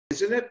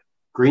isn't it?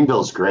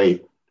 Greenville's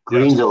great.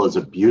 Greenville is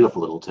a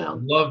beautiful little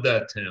town. Love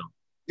that town.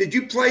 Did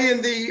you play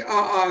in the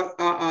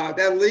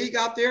that league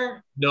out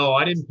there? No,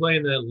 I didn't play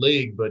in that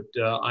league, but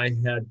I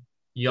had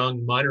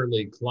young minor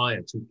league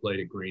clients who played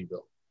at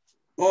Greenville.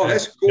 Oh,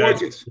 that's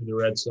gorgeous. The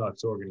Red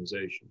Sox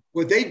organization.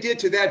 What they did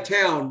to that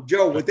town,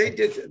 Joe, what they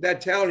did to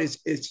that town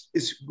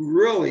is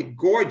really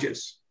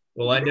gorgeous.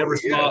 Well, I never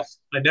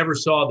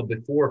saw the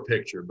before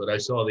picture, but I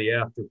saw the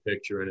after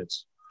picture, and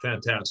it's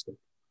fantastic.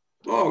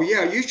 Oh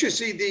yeah, you should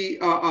see the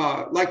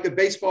like the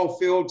baseball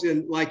fields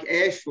in like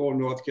Asheville,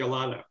 North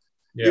Carolina.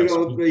 Yes. You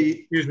know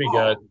Excuse me,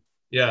 guys.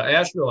 Yeah,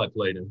 Asheville I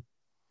played in.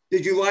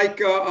 Did you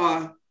like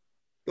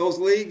those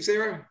leagues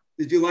there?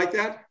 Did you like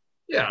that?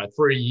 Yeah,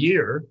 for a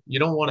year. You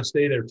don't want to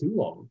stay there too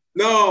long.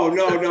 No. You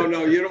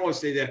don't want to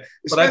stay there.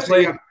 But I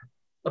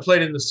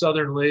played in the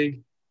Southern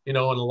League, you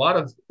know, and a lot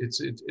of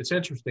it's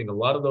interesting. A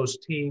lot of those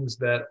teams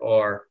that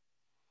are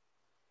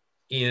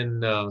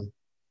in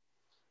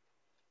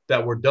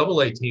that were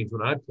AA teams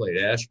when I played,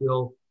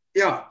 Asheville.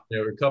 Yeah.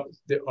 There were a couple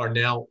that are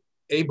now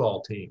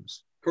A-ball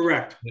teams.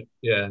 Correct.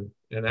 Yeah,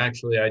 and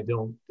actually, I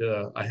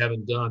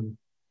haven't done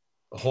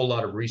a whole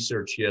lot of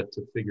research yet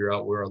to figure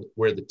out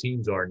where the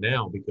teams are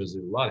now because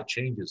there's a lot of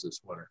changes this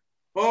winter.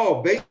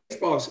 Oh,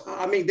 baseballs.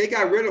 I mean, they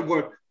got rid of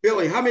what,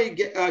 Billy, how many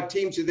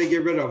teams did they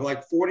get rid of?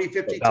 Like 40,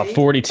 50 About teams?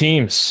 40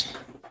 teams.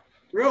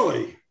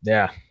 Really?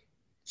 Yeah.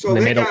 So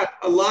they got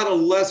a lot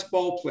of less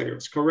ball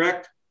players,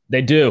 correct?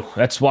 They do.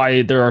 That's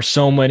why there are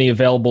so many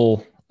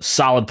available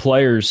solid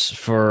players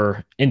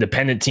for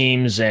independent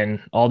teams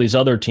and all these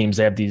other teams.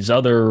 They have these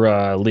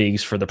other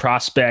leagues for the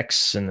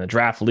prospects and the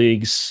draft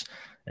leagues.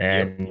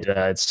 And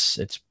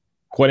it's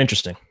quite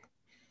interesting.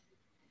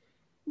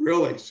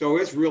 Really? So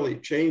it's really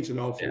changed an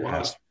awful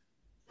lot.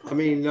 I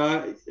mean,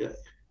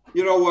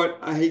 you know what?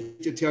 I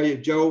hate to tell you,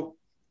 Joe,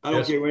 I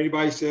don't care what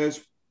anybody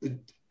says. The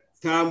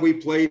time we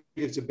played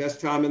is the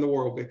best time in the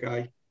world, big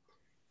guy.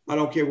 I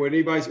don't care what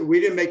anybody says. We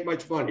didn't make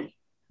much money.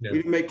 Yeah. We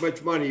didn't make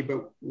much money,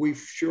 but we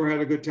sure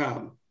had a good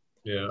time.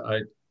 Yeah,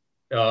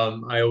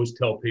 I always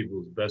tell people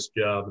it's the best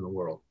job in the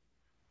world.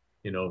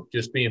 You know,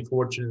 just being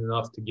fortunate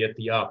enough to get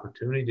the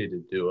opportunity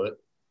to do it.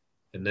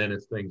 And then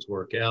if things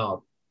work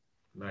out,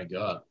 my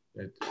God.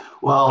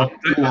 Well,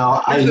 here's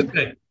the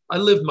thing. I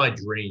lived my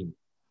dream.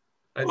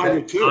 I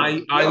do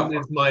too. I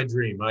lived my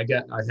dream. I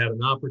had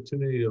an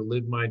opportunity to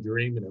live my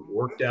dream, and it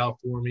worked out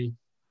for me.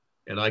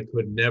 And I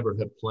could never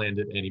have planned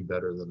it any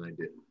better than I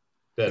did.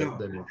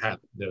 Than it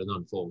happened, that it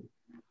unfolded.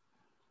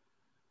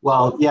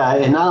 Well, yeah,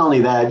 and not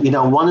only that, you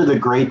know, one of the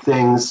great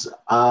things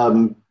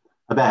about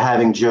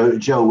having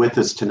Joe with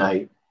us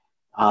tonight,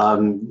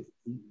 you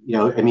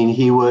know, I mean,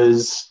 he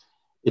was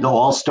an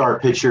all-star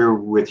pitcher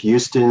with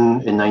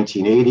Houston in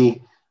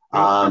 1980.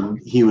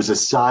 He was a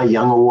Cy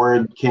Young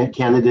Award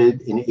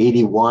candidate in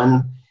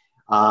 81.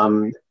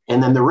 And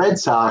then the Red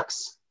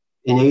Sox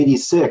in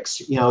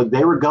 86, you know,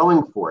 they were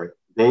going for it.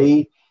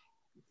 They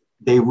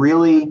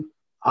really,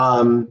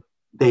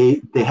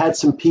 they had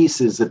some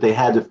pieces that they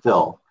had to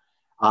fill.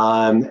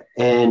 And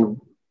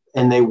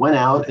they went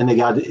out and they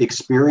got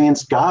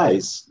experienced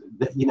guys,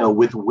 that, you know,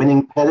 with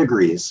winning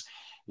pedigrees,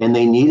 and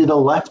they needed a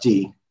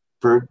lefty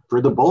for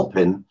the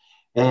bullpen.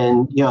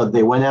 And, you know,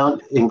 they went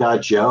out and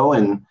got Joe,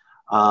 and,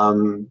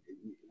 you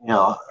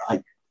know,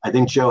 I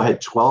think Joe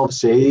had 12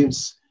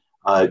 saves,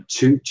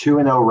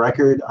 2-0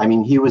 record. I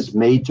mean, he was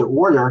made to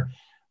order,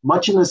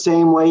 much in the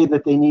same way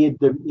that they needed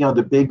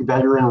the big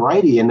veteran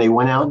righty, and they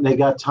went out and they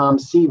got Tom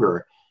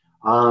Seaver.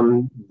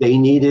 They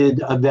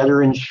needed a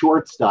veteran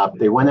shortstop.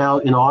 They went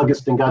out in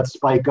August and got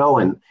Spike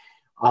Owen.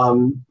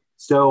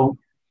 So,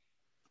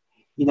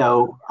 you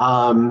know,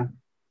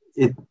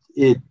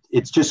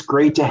 it's just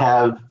great to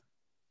have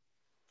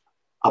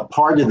a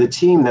part of the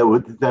team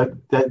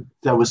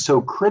that was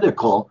so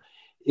critical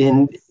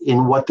in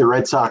what the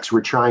Red Sox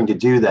were trying to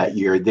do that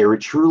year. They were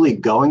truly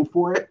going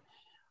for it.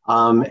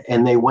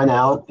 And they went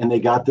out and they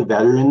got the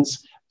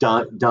veterans.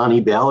 Donnie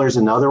Baylor's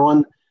another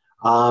one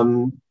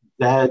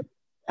that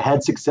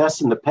had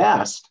success in the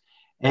past.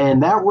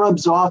 And that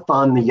rubs off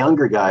on the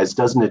younger guys,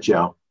 doesn't it,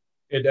 Joe?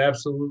 It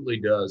absolutely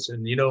does.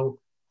 And, you know,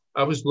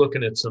 I was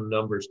looking at some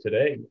numbers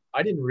today.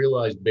 I didn't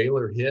realize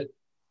Baylor hit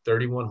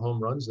 31 home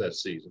runs that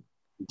season.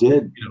 He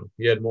did. You know,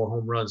 he had more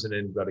home runs than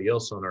anybody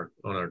else on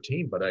our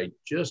team, but I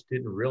just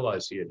didn't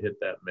realize he had hit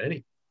that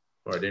many,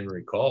 or I didn't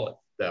recall it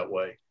that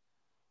way.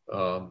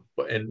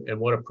 And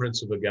what a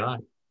prince of a guy.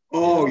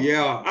 Oh,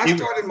 yeah. I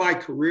started my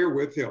career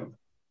with him.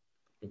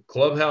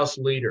 Clubhouse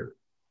leader.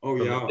 Oh,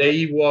 yeah. The day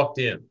he walked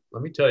in,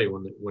 let me tell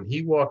you, when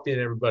he walked in,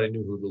 everybody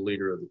knew who the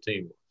leader of the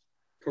team was.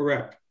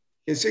 Correct.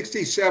 In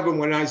 67,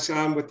 when I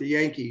signed with the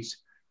Yankees,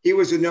 he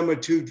was the number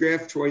 2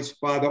 draft choice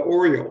by the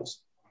Orioles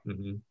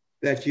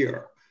that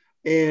year.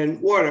 And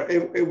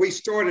I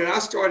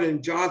started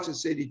in Johnson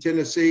City,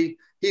 Tennessee.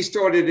 He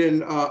started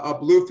in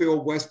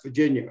Bluefield, West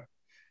Virginia.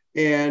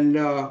 And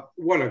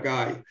what a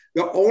guy.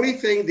 The only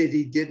thing that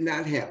he did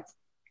not have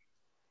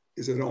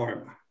is an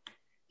arm.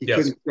 He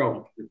couldn't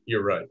throw.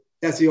 You're right.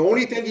 That's the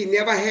only thing he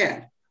never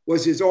had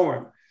was his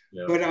arm.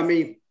 Yeah. But, I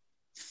mean,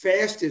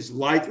 fast as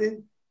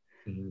lightning.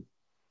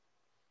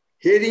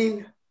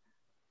 Hitting,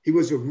 he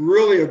was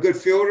really a good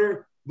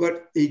fielder,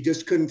 but he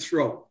just couldn't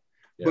throw.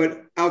 Yeah.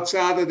 But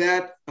outside of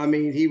that, I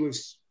mean, he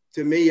was,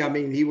 to me, I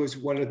mean, he was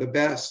one of the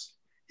best.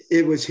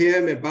 It was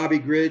him and Bobby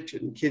Grich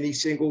and Kenny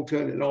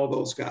Singleton and all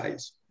those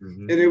guys.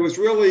 Mm-hmm. And it was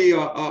really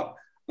a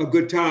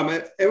good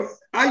time.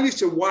 I used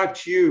to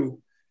watch you,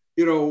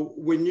 you know,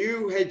 when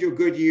you had your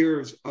good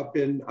years up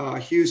in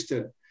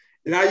Houston,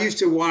 and I used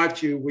to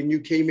watch you when you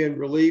came in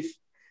relief,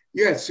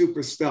 you had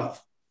super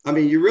stuff. I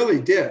mean, you really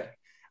did.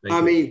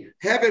 I mean,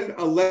 having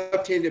a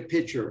left-handed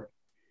pitcher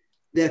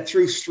that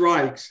threw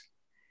strikes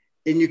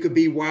and you could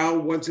be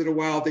wild once in a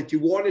while that you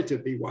wanted to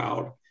be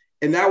wild.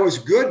 And that was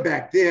good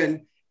back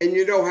then. And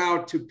you know how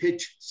to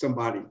pitch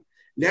somebody.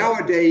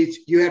 Nowadays,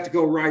 you have to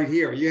go right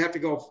here. You have to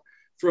go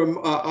from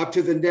up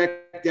to the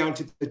neck down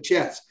to the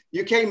chest.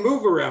 You can't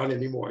move around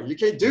anymore. You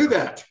can't do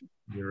that.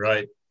 You're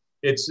right.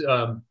 It's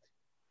the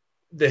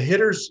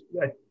hitters.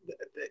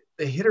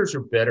 The hitters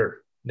are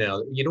better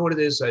now. You know what it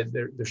is?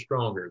 They're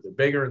stronger. They're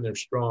bigger and they're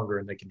stronger,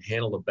 and they can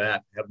handle the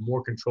bat, have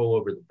more control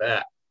over the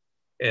bat.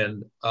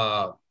 And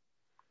I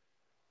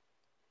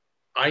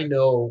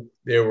know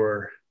there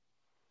were.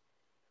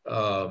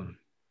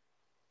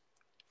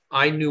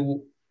 I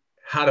knew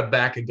how to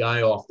back a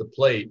guy off the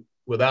plate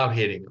without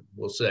hitting him,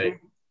 we'll say,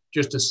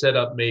 just to set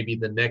up maybe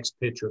the next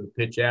pitch or the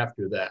pitch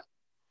after that.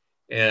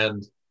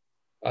 And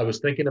I was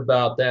thinking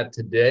about that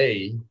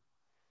today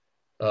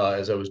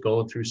as I was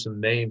going through some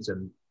names,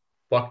 and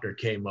Buckner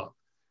came up.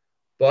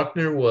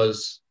 Buckner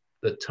was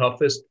the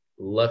toughest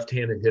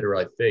left-handed hitter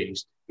I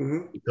faced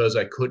because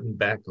I couldn't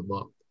back him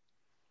up.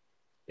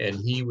 And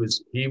he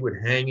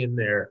would hang in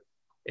there,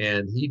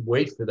 and he'd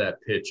wait for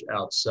that pitch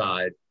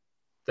outside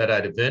that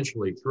I'd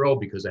eventually throw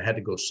because I had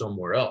to go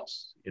somewhere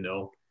else. You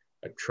know,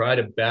 I'd try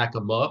to back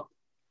him up,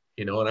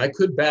 you know, and I'd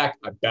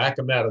back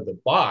him out of the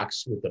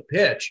box with the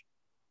pitch,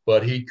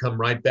 but he'd come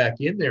right back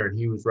in there and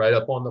he was right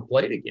up on the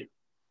plate again.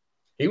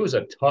 He was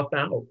a tough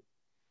out.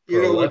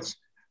 You know what?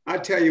 I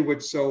tell you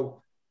what,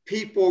 so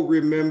people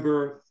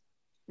remember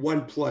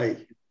one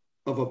play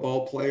of a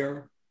ball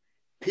player.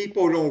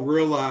 People don't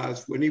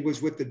realize when he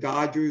was with the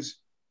Dodgers,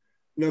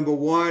 number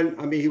one,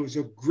 I mean, he was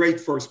a great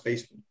first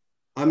baseman.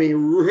 I mean,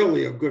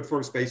 really a good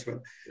first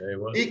baseman. Yeah,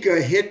 he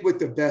could hit with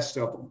the best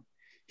of them.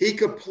 He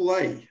could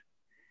play.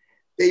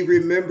 They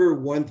remember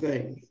one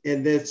thing,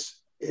 and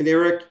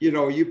Erik, you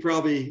know, you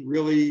probably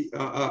really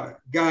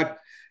got,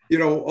 you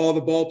know, all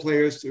the ball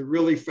players to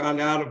really find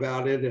out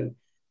about it. And,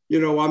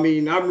 you know, I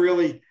mean,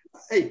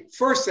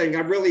 first thing,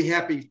 I'm really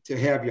happy to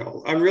have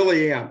y'all. I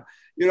really am.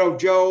 You know,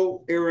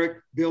 Joe, Erik,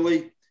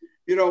 Billy,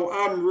 you know,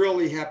 I'm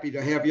really happy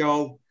to have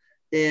y'all.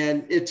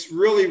 And it's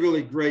really,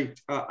 really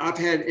great. I've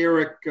had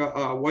Erik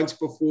once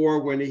before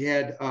when he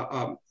had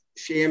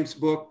Sham's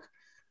book.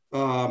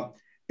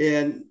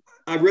 And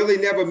I really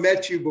never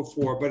met you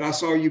before, but I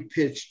saw you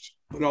pitched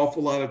an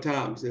awful lot of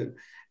times.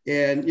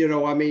 And you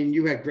know, I mean,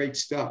 you had great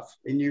stuff,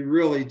 and you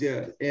really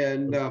did.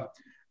 And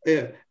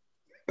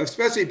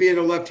especially being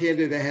a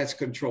left-hander that has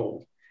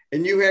control.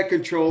 And you had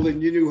control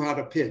and you knew how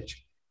to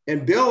pitch.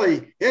 And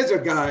Billy is a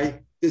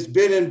guy that's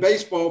been in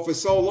baseball for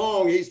so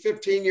long. He's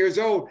 15 years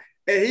old.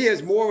 And he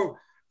has more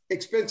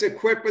expensive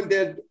equipment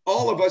than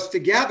all of us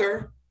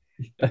together.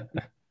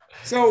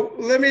 So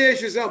let me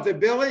ask you something,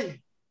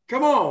 Billy.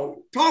 Come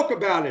on, talk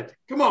about it.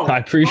 Come on. I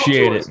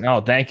appreciate it.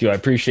 No, thank you. I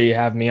appreciate you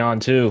having me on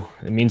too.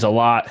 It means a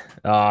lot.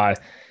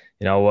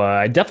 You know,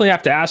 I definitely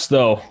have to ask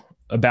though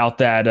about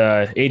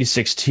that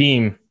 86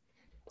 team.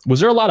 Was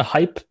there a lot of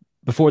hype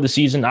before the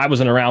season? I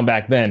wasn't around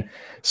back then.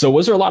 So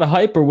was there a lot of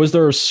hype, or was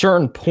there a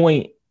certain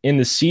point in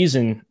the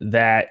season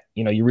that,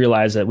 you know, you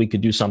realized that we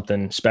could do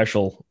something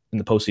special in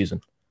the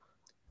postseason?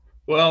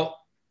 Well,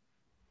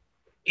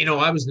 you know,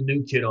 I was the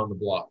new kid on the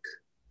block.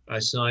 I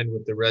signed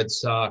with the Red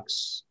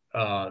Sox.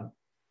 I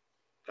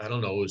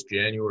don't know, it was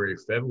January or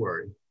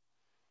February,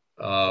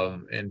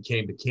 and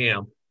came to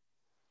camp.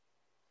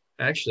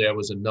 Actually, I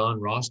was a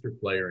non-roster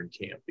player in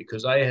camp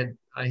because I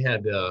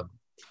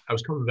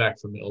was coming back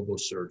from elbow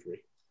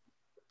surgery,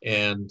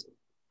 and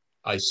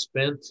I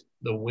spent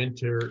the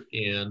winter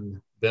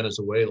in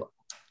Venezuela,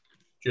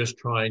 just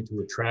trying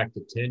to attract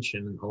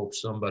attention and hope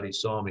somebody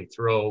saw me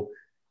throw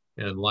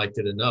and liked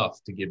it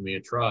enough to give me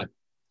a try.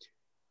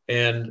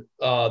 And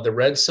the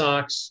Red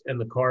Sox and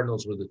the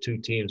Cardinals were the two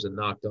teams that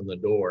knocked on the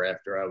door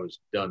after I was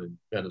done in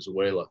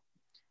Venezuela.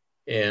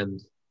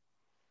 And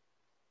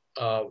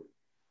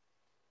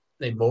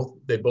they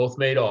both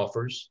made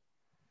offers.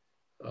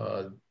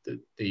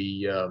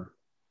 The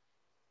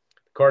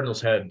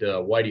Cardinals had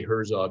Whitey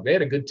Herzog. They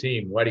had a good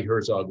team. Whitey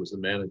Herzog was the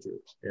manager,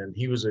 and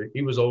he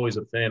was always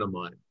a fan of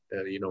mine.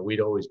 You know,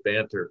 we'd always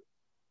banter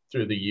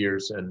through the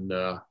years, and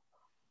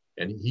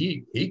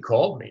he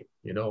called me.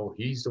 You know,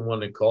 he's the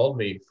one that called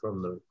me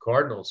from the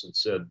Cardinals and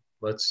said,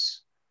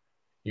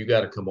 you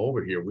got to come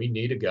over here. We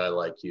need a guy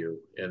like you.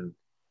 And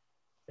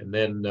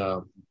then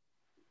the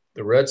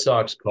Red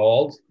Sox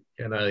called,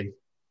 and I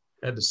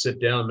had to sit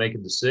down and make a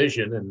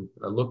decision. And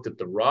I looked at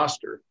the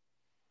roster.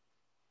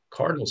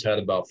 Cardinals had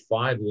about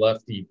 5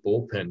 lefty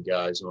bullpen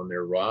guys on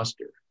their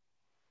roster.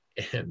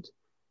 And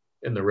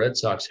and the Red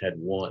Sox had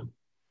one.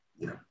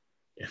 Yeah.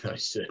 And I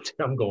said,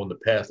 I'm going the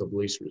path of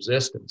least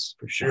resistance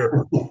for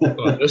sure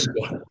on this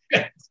one.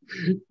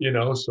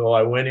 So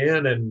I went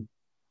in, and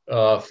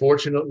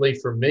fortunately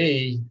for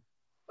me,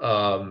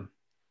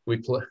 we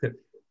played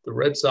the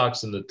Red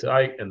Sox and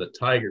the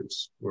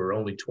Tigers were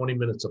only 20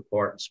 minutes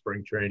apart in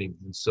spring training.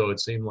 And so it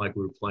seemed like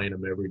we were playing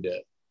them every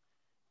day.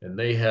 And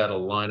they had a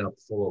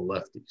lineup full of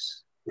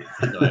lefties.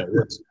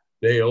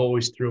 They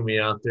always threw me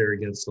out there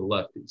against the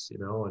lefties,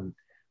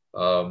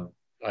 and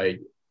I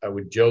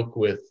would joke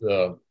with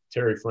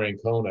Terry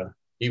Francona.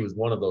 He was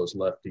one of those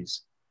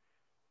lefties.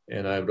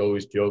 And I would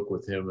always joke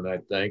with him, and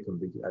I'd thank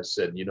him. I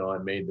said, I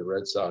made the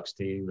Red Sox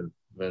team and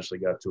eventually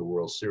got to a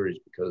World Series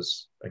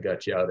because I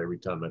got you out every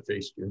time I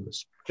faced you in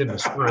the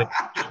spring.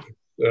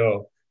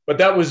 So, but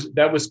that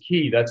was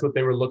key. That's what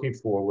they were looking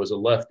for, was a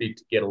lefty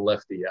to get a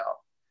lefty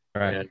out.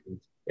 Right.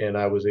 And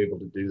I was able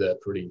to do that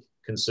pretty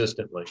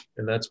consistently.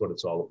 And that's what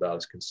it's all about,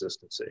 is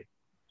consistency.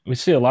 We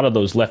see a lot of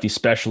those lefty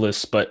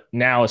specialists, but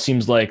now it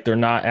seems like they're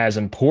not as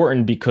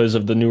important because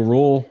of the new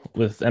rule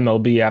with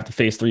MLB. You have to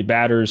face 3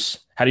 batters.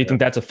 How do you think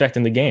that's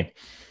affecting the game?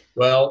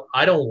 Well,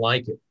 I don't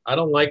like it. I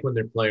don't like when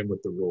they're playing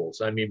with the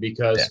rules. I mean,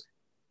 because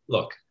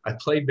look, I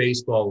played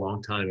baseball a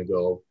long time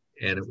ago,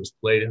 and it was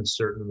played in a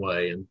certain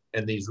way.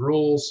 And these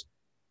rules,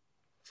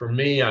 for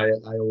me, I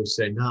always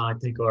say, no, I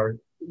think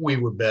we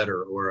were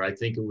better, or I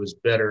think it was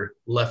better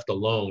left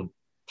alone,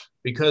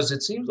 because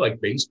it seems like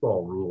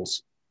baseball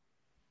rules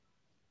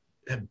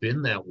have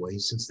been that way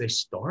since they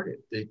started.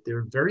 There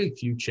are very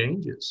few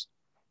changes.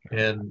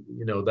 And,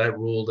 that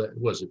rule, that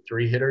was it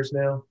 3 hitters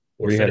now?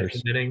 Or 3 finish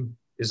hitters. an inning?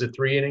 Is it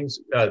 3 innings?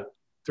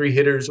 3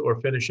 hitters or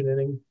finish an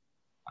inning?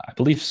 I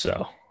believe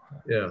so.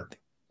 Yeah.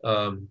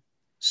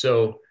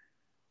 So,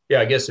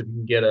 I guess if you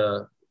can get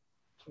a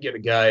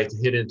guy to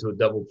hit into a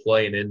double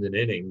play and end an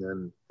inning,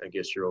 then I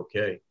guess you're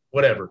okay.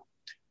 Whatever.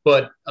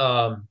 But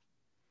I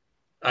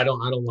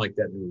don't like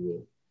that new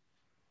rule.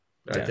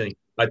 Yeah.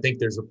 I think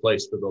there's a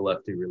place for the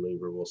lefty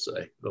reliever, we'll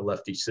say, the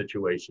lefty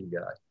situation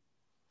guy.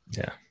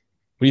 Yeah.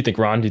 What do you think,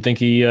 Ron? Do you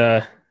think you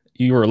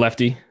were a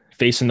lefty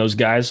facing those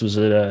guys? Was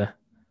it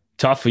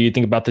tough? What do you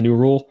think about the new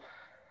rule?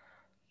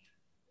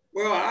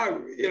 Well, I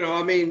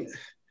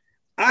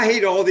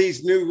hate all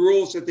these new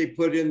rules that they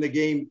put in the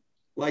game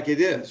like it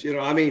is.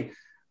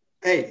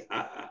 Hey,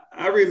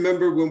 I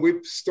remember when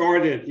we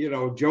started,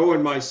 Joe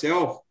and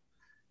myself,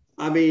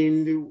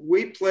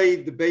 we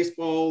played the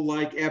baseball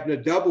like Abner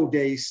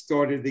Doubleday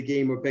started the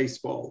game of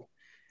baseball.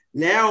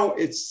 Now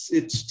it's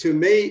to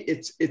me,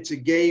 it's a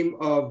game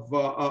of,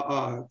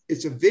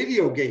 it's a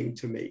video game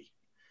to me.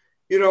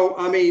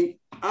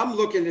 I'm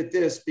looking at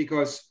this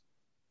because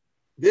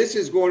this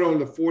is going on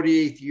the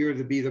 48th year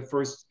to be the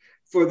first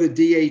for the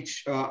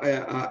DH,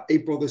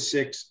 April the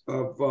 6th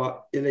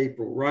in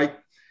April, right?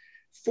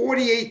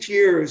 48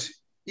 years,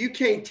 you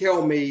can't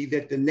tell me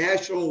that the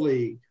National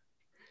League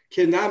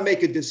cannot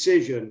make a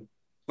decision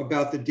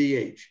about the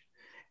DH.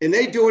 And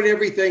they doing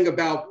everything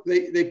about,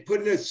 they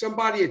putting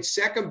somebody at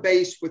second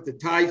base with the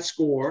tied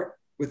score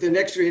with an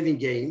extra inning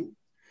game.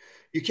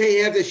 You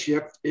can't have the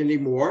shift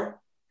anymore.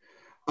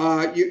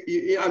 You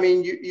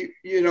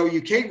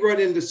can't run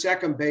into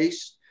second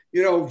base.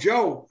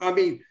 Joe, how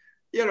many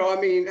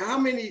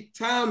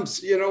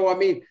times,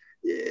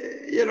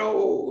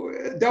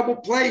 double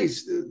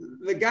plays.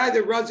 The guy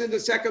that runs into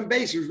second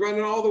base is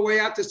running all the way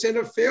out to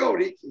center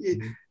field.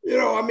 You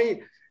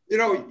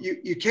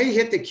can't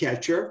hit the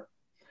catcher.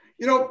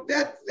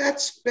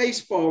 That's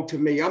baseball to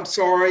me. I'm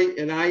sorry.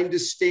 And I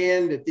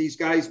understand that these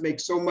guys make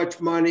so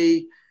much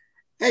money.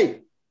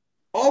 Hey,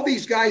 all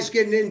these guys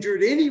getting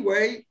injured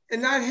anyway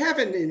and not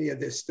having any of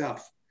this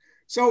stuff.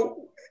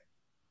 So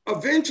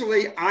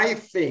eventually, I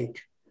think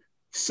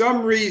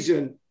some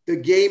reason the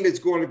game is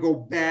going to go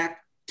back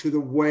to the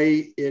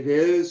way it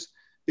is,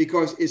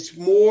 because it's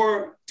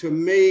more, to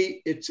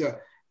me, it's a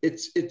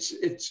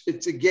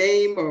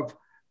game of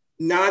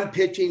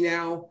non-pitching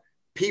now.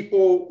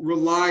 People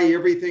rely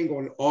everything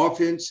on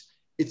offense.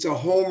 It's a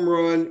home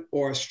run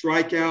or a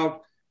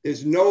strikeout.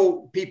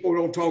 People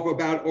don't talk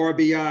about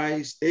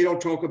RBIs. They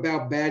don't talk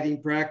about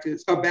batting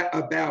practice,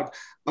 about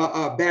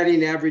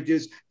batting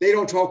averages. They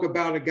don't talk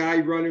about a guy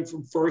running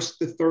from first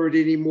to third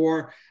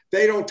anymore.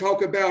 They don't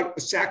talk about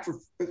a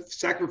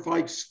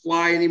sacrifice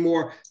fly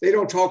anymore. They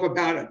don't talk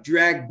about a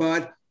drag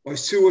bunt or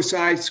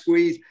suicide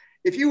squeeze.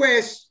 If you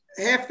ask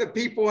half the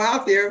people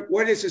out there,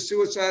 what is a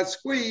suicide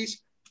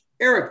squeeze?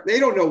 Erik, they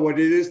don't know what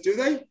it is, do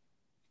they?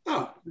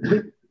 Oh.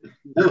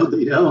 No,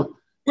 they don't.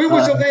 When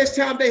was the last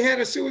time they had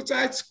a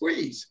suicide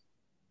squeeze?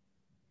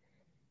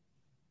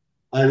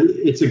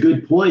 It's a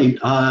good point.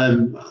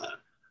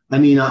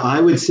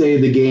 I would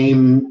say the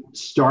game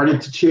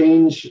started to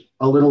change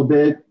a little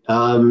bit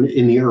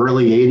in the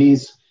early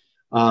 80s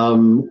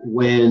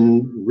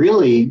when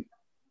really,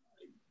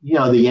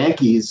 the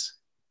Yankees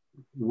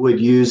would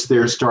use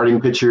their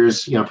starting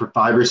pitchers, for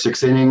 5 or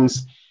 6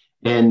 innings,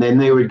 and then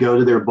they would go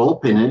to their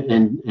bullpen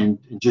and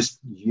just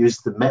use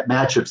the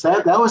matchups.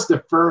 That was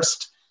the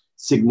first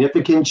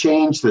significant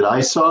change that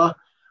I saw.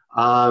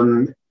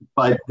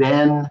 But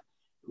then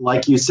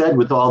like you said,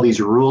 with all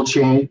these rule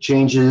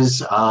changes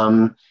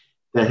that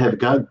have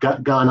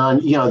gone on,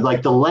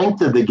 like the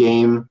length of the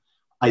game,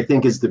 I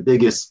think is the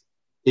biggest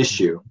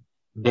issue.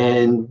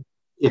 And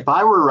if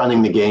I were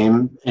running the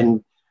game,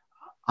 and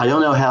I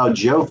don't know how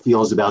Joe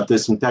feels about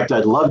this. In fact,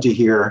 I'd love to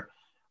hear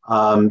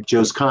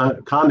Joe's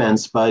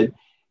comments, but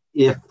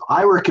if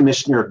I were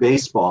commissioner of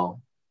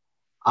baseball,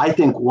 I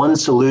think one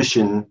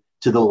solution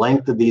to the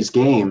length of these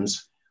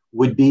games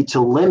would be to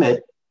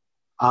limit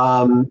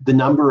the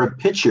number of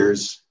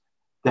pitchers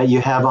that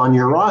you have on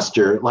your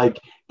roster, like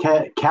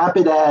cap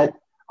it at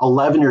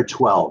 11 or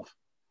 12.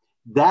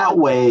 That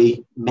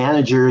way,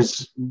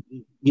 managers,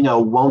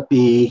 won't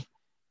be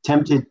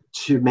tempted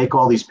to make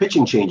all these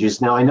pitching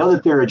changes. Now, I know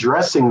that they're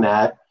addressing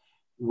that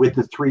with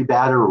the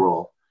 3-batter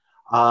rule,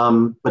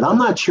 but I'm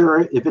not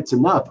sure if it's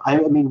enough. I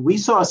mean, we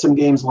saw some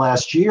games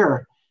last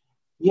year,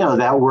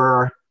 that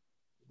were,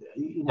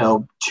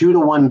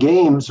 2-1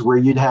 games where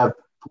you'd have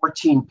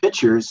 14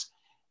 pitchers,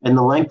 and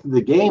the length of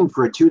the game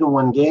for a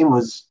 2-1 game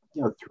was,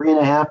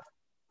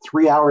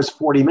 3 hours,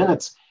 40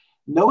 minutes.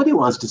 Nobody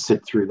wants to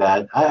sit through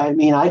that. I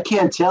mean, I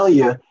can't tell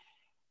you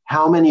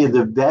how many of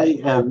the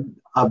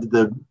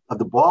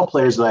ball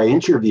players that I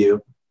interview,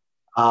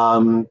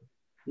 from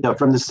the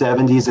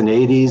 70s and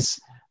 80s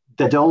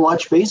that don't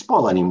watch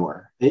baseball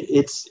anymore.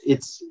 It's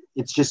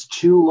just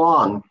too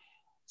long.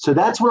 So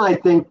that's when I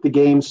think the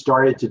game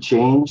started to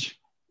change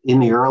in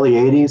the early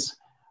 80s.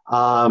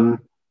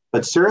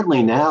 But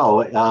certainly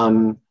now,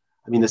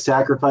 the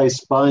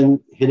sacrifice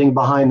bunt, hitting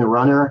behind the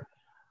runner.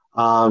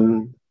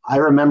 I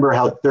remember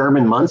how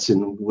Thurman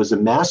Munson was a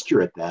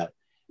master at that.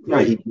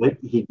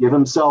 He'd give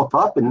himself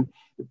up, and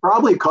it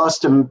probably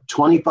cost him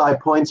 25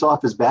 points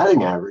off his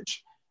batting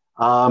average.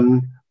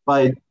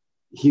 But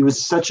he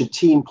was such a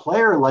team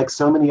player, like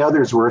so many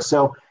others were.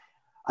 So,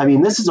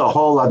 this is a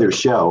whole other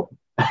show.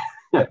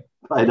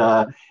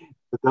 but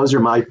those are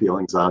my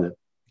feelings on it.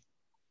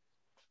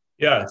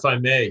 Yeah, if I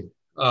may.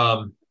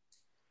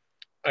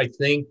 I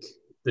think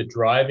the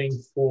driving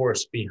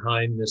force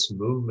behind this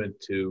movement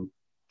to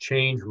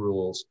change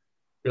rules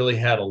really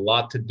had a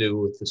lot to do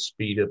with the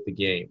speed of the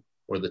game,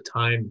 or the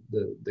time,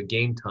 the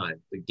game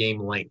time, the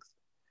game length.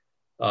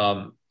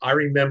 I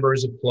remember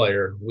as a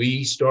player,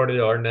 we started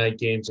our night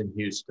games in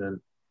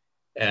Houston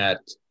at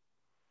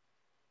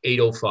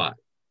 8:05.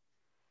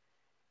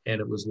 And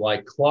it was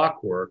like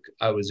clockwork.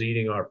 I was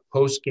eating our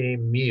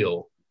post-game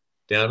meal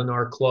down in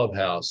our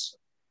clubhouse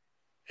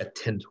at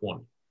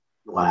 10:20.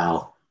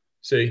 Wow.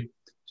 See,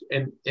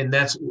 and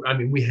that's,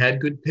 we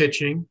had good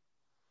pitching,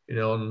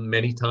 and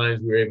many times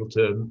we were able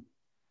to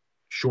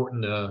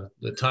shorten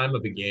the time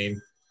of the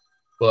game,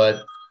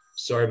 but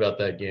sorry about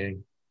that,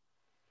 gang.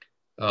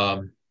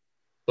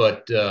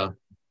 But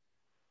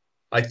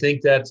I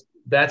think that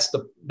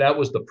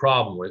was the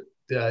problem with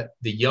the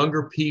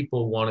younger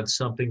people wanted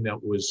something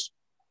that was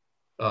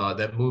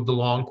that moved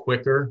along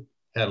quicker,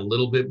 had a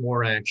little bit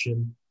more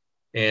action,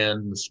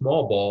 and the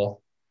small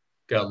ball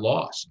got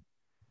lost.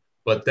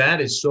 But that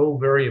is so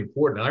very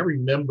important. I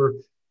remember,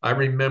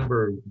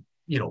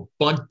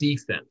 bunt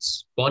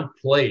defense, bunt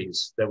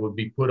plays that would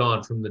be put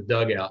on from the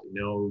dugout.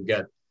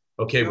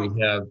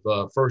 We have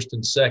first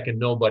and second,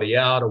 nobody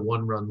out, a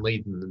 1-run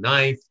lead in the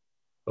ninth.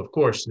 Of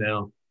course,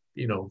 now,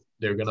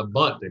 they're going to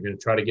bunt. They're going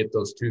to try to get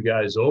those two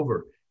guys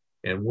over.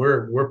 And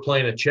we're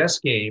playing a chess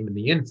game in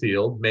the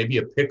infield, maybe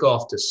a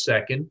pickoff to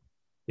second,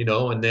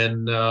 and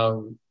then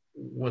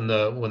when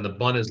the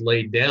bunt is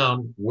laid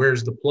down,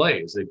 where's the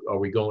play? Are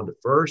we going to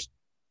first,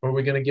 or are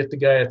we going to get the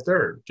guy at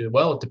third?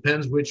 Well, it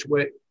depends which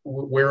way,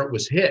 where it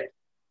was hit,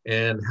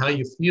 and how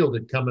you field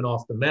it coming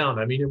off the mound.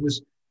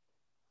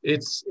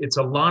 It's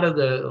a lot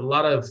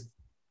of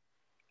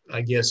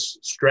I guess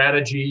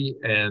strategy,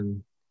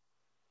 and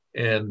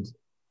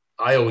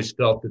I always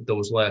felt that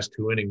those last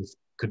 2 innings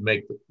could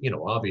make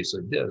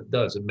obviously it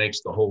does. It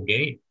makes the whole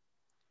game,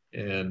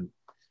 and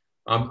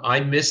I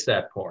miss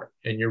that part.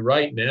 And you're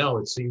right. Now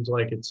it seems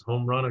like it's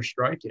home run or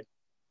strikeout,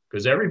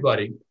 because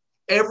everybody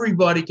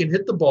can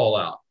hit the ball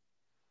out,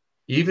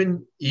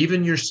 even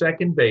your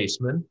second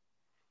baseman.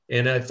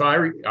 And if I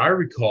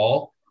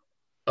recall,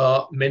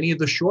 many of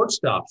the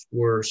shortstops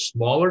were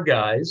smaller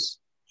guys.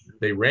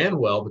 They ran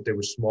well, but they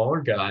were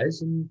smaller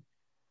guys. And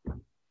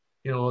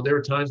there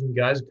were times when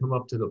guys would come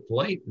up to the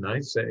plate, and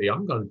I'd say,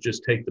 I'm going to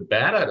just take the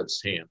bat out of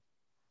his hand.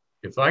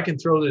 If I can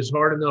throw this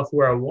hard enough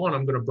where I want,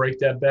 I'm going to break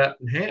that bat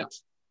in half.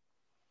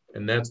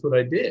 And that's what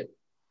I did,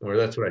 or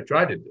that's what I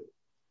tried to do.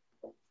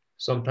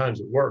 Sometimes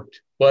it worked,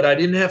 but I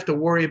didn't have to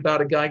worry about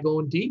a guy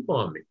going deep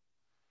on me,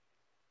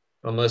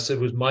 unless it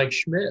was Mike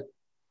Schmidt.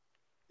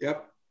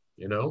 Yep.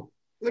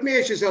 Let me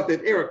ask you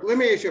something, Erik. Let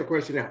me ask you a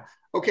question now.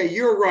 Okay,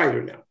 you're a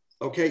writer now.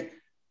 Okay,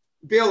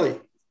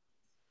 Billy,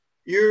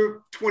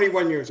 you're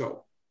 21 years old.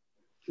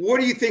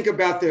 What do you think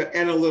about the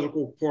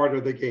analytical part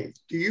of the game?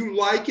 Do you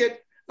like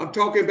it? I'm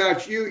talking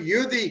about you.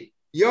 You're the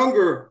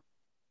younger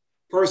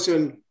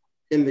person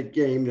in the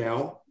game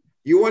now.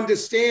 You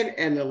understand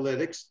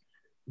analytics.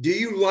 Do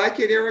you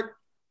like it, Erik?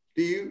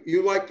 Do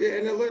you like the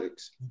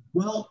analytics?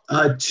 Well,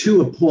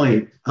 to a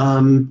point.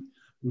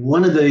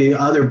 one of the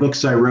other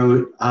books I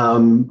wrote,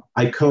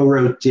 I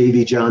co-wrote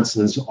Davy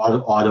Johnson's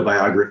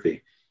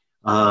autobiography.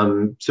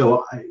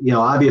 So,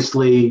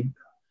 obviously,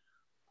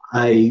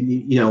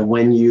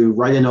 when you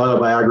write an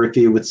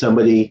autobiography with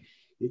somebody,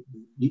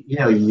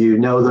 you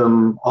know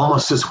them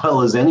almost as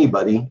well as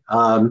anybody.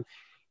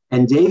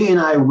 And Davy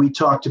and we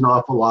talked an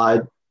awful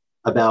lot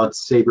about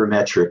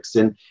sabermetrics.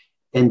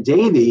 And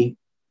Davy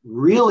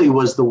really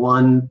was the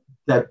one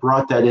that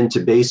brought that into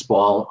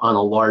baseball on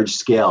a large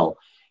scale.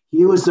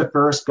 He was the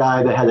first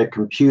guy that had a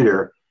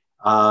computer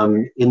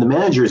in the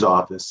manager's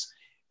office.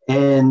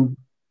 And,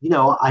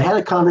 I had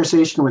a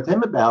conversation with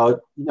him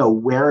about,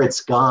 where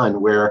it's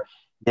gone, where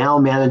now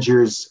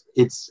managers,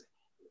 it's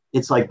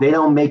like they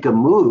don't make a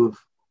move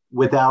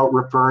without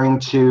referring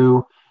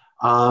to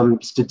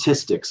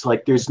statistics.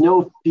 Like there's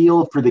no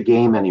feel for the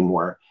game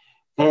anymore.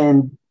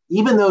 And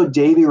even though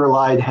Davey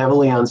relied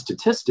heavily on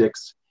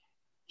statistics,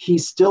 he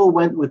still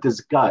went with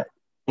his gut.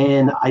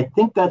 And I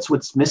think that's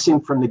what's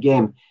missing from the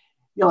game.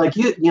 I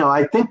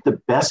think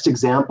the best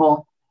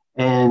example,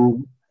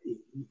 and,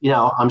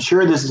 I'm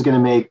sure this is going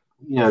to make,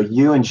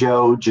 you and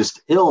Joe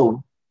just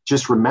ill,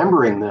 just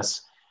remembering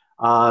this,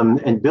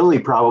 and Billy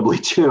probably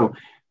too.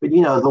 But,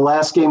 the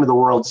last game of the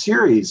World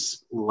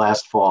Series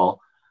last fall,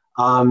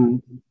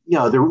 the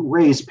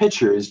Rays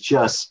pitcher is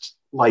just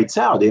lights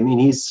out. I mean,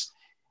 he's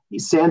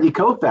Sandy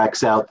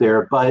Koufax out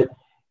there, but,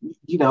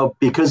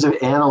 because of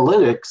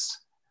analytics,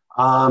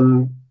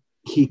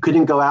 he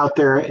couldn't go out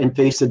there and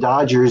face the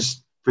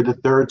Dodgers for the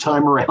third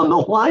time around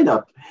the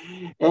lineup.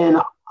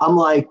 And I'm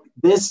like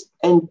this,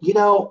 and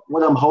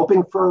what I'm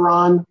hoping for,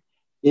 Ron,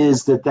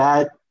 is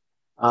that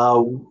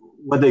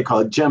what they call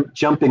it,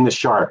 jumping the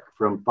shark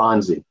from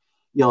Fonzie,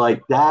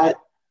 like that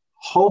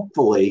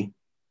hopefully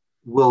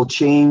will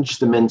change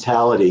the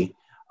mentality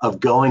of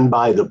going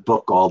by the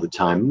book all the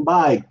time.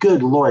 My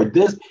good Lord,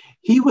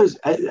 he was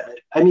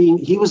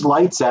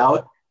lights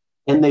out,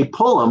 and they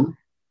pull him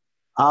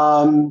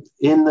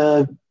in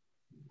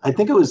I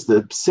think it was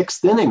the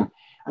sixth inning.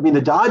 I mean,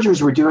 the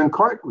Dodgers were doing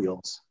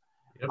cartwheels.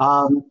 Yep.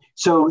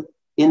 So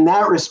in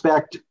that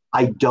respect,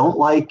 I don't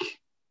like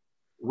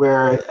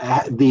where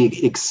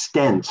the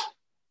extent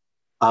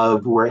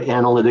of where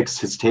analytics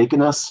has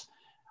taken us.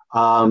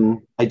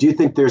 I do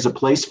think there's a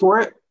place for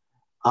it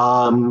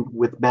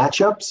with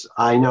matchups.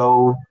 I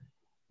know,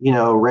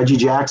 Reggie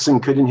Jackson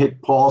couldn't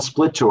hit Paul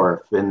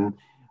Splittorff, and,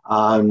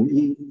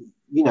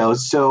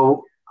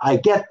 so I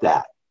get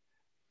that.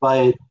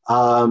 But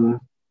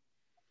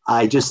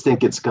I just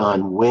think it's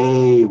gone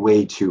way,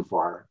 way too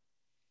far.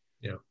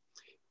 Yeah.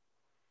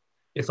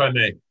 If I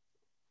may.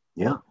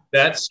 Yeah.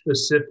 That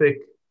specific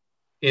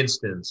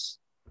instance,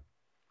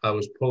 I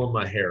was pulling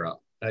my hair out.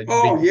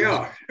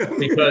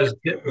 Because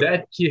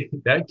that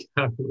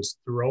guy was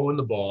throwing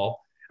the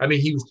ball. I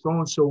mean, he was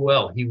throwing so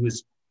well. He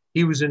was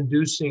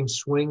inducing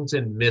swings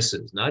and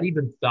misses, not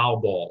even foul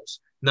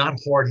balls, not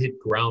hard hit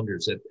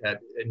grounders at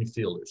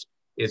infielders.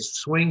 It's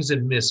swings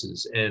and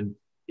misses. And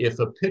if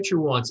a pitcher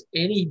wants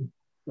any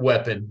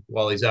weapon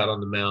while he's out on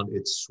the mound,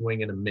 it's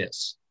swing and a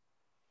miss.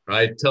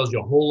 Right? It tells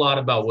you a whole lot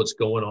about what's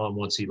going on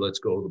once he lets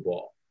go of the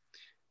ball.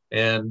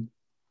 And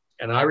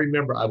I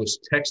remember I was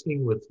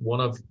texting with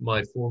one of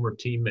my former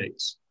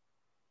teammates,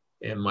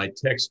 and my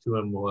text to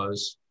him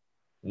was,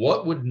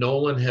 "What would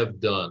Nolan have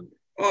done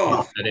in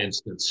that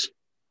instance?"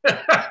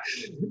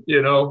 He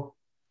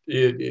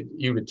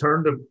would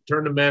turn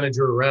the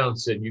manager around and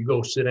said, "You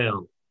go sit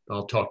down.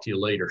 I'll talk to you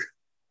later."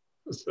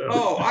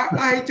 So.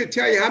 I hate to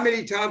tell you how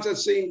many times I've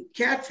seen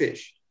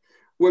Catfish,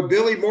 where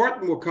Billy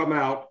Martin will come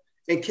out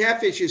and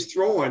Catfish is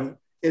throwing,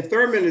 and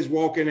Thurman is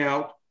walking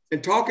out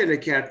and talking to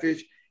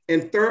Catfish.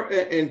 And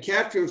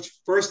Catfish,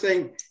 first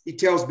thing he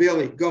tells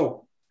Billy,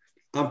 "Go,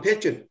 I'm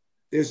pitching.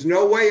 There's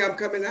no way I'm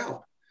coming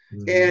out."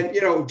 Mm-hmm.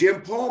 And,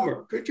 Jim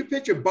Palmer, could you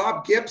picture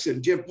Bob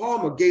Gibson, Jim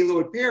Palmer,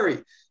 Gaylord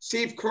Perry,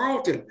 Steve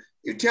Carlton?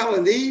 You're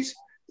telling these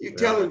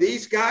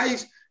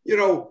guys,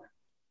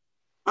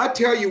 I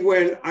tell you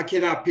when I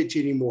cannot pitch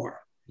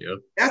anymore. Yep.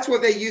 That's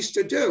what they used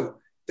to do.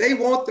 They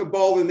want the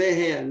ball in their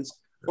hands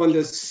on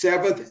the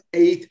seventh,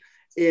 eighth,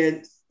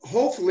 and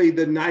hopefully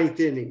the ninth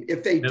inning.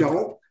 If they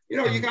don't,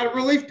 you got a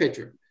relief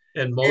pitcher.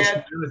 And most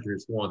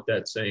managers want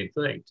that same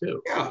thing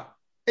too. Yeah.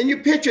 And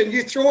you're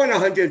throwing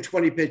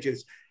 120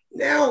 pitches.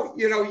 Now,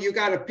 you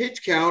got a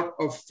pitch count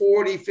of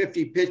 40,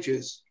 50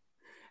 pitches.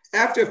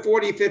 After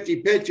 40,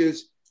 50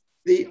 pitches,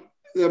 the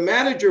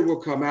manager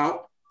will come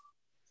out,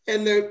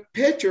 and the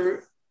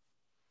pitcher,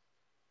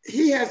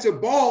 he has the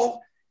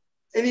ball,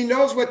 and he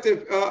knows what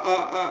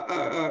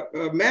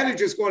the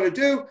manager's going to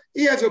do.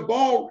 He has a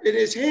ball in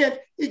his hand.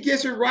 He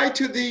gives it right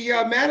to the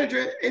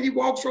manager, and he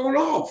walks on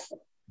off.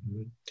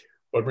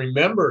 But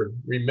remember,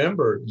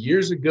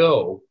 years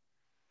ago,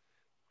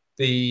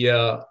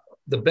 the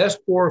best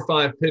 4 or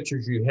 5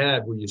 pitchers you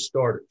had were your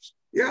starters.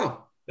 Yeah.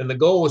 And the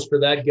goal was for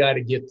that guy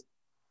to get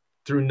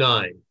through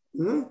 9.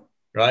 Mm-hmm.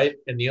 Right?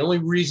 And the only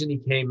reason he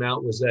came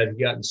out was that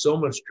he got in so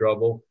much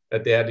trouble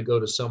that they had to go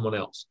to someone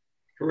else.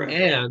 Correct.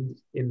 And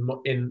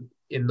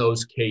in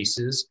those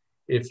cases,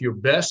 if your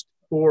best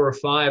 4 or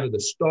 5 of the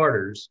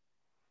starters,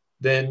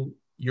 then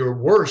your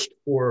worst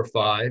 4 or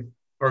 5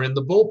 are in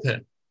the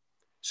bullpen.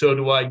 So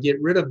do I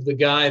get rid of the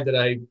guy that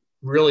I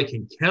really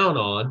can count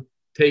on,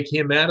 take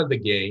him out of the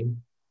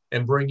game,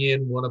 and bring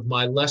in one of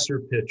my lesser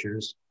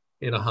pitchers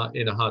in a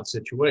hot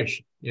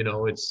situation? You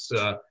know, it's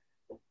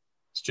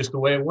just the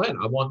way it went.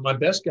 I want my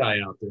best guy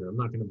out there. I'm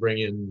not going to bring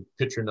in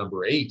pitcher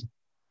number 8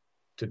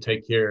 to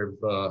take care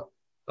of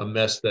a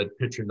mess that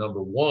pitcher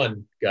number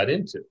 1 got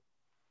into.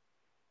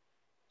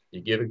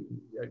 You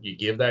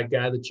give that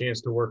guy the chance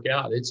to work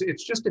out.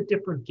 It's just a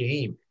different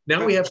game.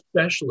 Now we have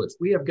specialists.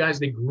 We have guys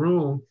that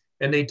groom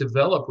and they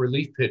develop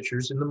relief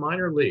pitchers in the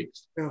minor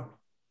leagues. Yeah.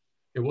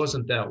 It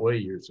wasn't that way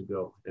years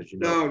ago, as you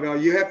know. No,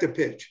 you have to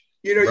pitch.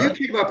 You know, right.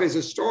 You came up as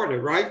a starter,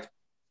 right?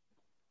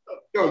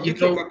 No, you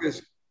came up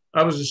as.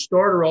 I was a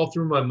starter all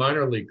through my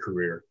minor league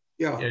career.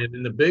 Yeah. And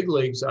in the big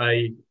leagues,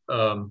 I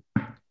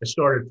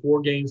started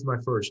 4 games my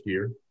first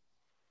year.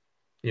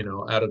 You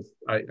know, out of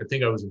I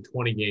think I was in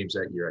 20 games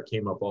that year. I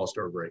came up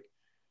All-Star break.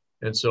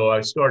 And so I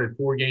started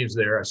 4 games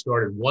there. I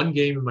started 1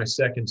 game in my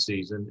second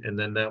season, and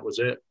then that was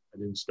it. I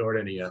didn't start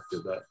any after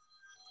that.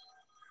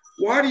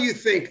 Why do you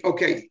think,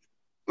 okay,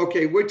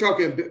 we're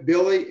talking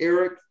Billy,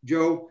 Erik,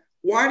 Joe.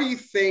 Why do you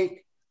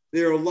think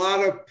there are a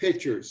lot of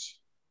pitchers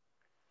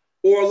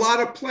or a lot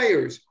of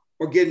players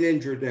are getting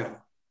injured now?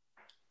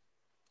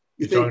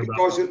 You think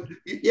because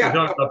you're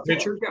talking about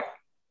pitchers?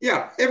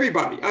 Yeah,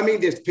 everybody. I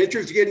mean, there's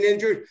pitchers getting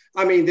injured.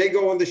 I mean, they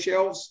go on the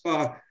shelves.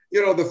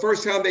 You know, the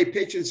first time they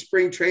pitch in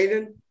spring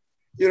training,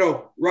 you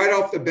know, right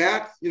off the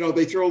bat, you know,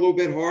 they throw a little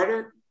bit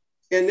harder.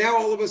 And now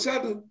all of a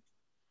sudden,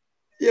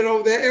 you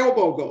know, their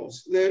elbow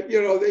goes.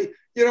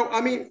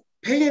 I mean,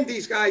 paying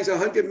these guys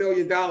 $100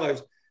 million,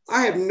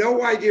 I have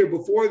no idea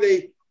before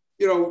they,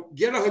 you know,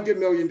 get $100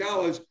 million.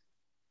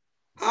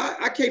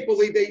 I can't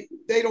believe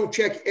they don't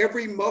check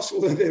every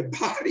muscle in their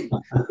body.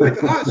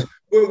 With us,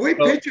 when we're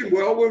pitching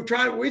well, we're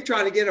trying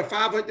to get a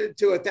 $500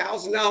 to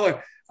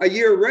 $1,000 a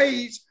year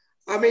raise.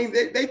 I mean,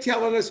 they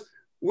telling us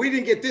we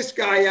didn't get this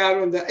guy out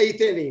on the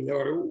 8th inning,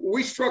 or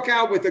we struck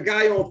out with a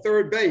guy on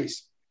third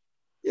base.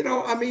 You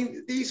know, I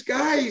mean, these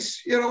guys,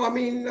 you know, I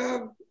mean,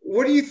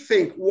 what do you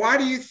think? Why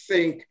do you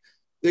think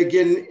they're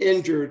getting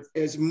injured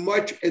as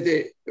much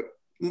as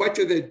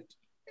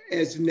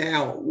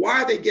now?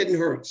 Why are they getting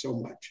hurt so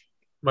much?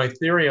 My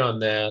theory on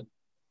that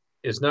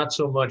is not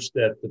so much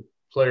that the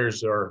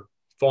players are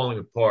falling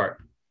apart.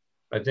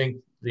 I think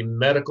the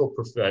medical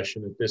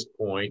profession at this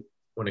point,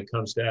 when it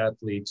comes to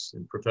athletes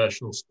and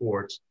professional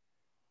sports,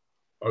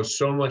 are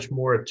so much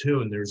more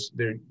attuned.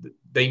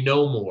 They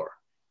know more,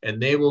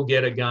 and they will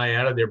get a guy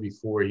out of there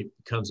before he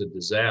becomes a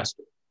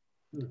disaster,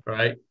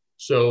 right?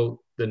 So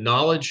the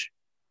knowledge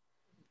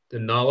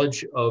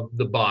of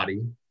the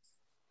body,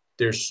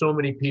 there's so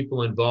many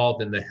people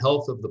involved in the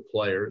health of the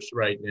players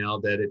right now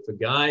that if a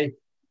guy,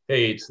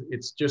 hey,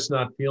 it's just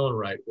not feeling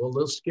right, well,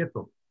 they'll skip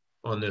him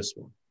on this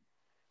one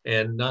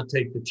and not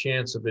take the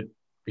chance of it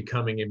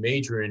becoming a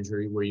major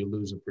injury where you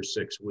lose him for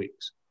 6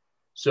 weeks.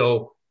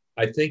 So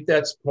I think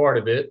that's part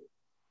of it.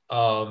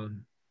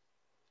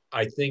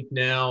 I think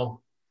now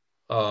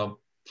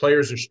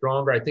players are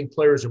stronger. I think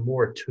players are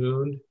more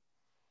attuned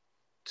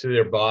to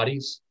their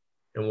bodies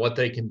and what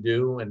they can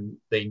do, and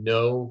they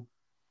know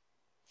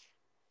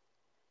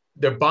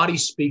their body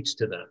speaks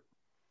to them.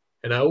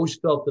 And I always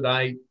felt that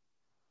I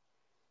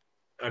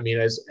mean,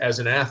 as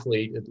an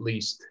athlete, at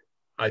least,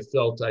 I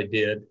felt I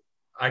did.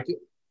 I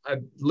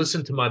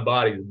listened to my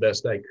body the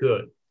best I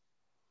could.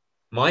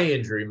 My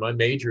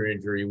major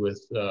injury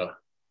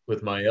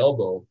with my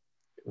elbow,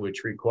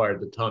 which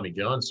required the Tommy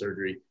John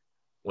surgery,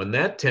 when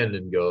that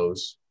tendon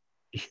goes,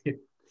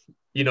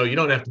 you know, you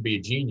don't have to be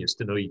a genius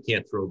to know you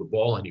can't throw the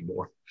ball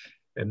anymore.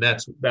 And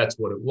that's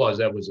what it was.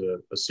 That was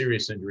a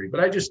serious injury. But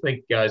I just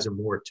think guys are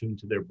more attuned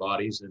to their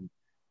bodies, and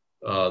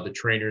the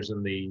trainers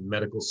and the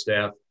medical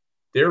staff,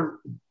 they're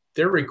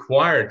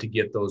required to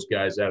get those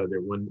guys out of there.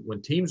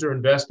 When teams are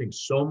investing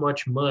so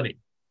much money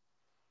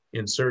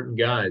in certain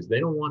guys,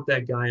 they don't want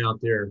that guy out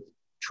there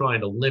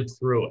trying to limp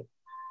through it.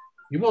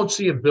 You won't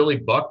see a Billy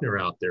Buckner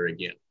out there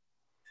again.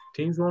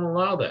 Teams won't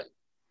allow that.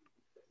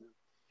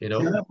 You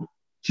know,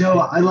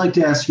 Joe, I'd like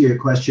to ask you a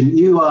question.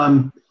 You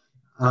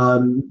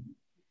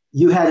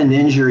had an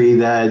injury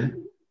that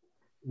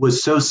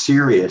was so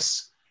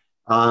serious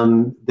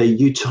that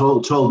you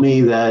told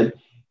me that,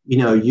 you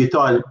know, you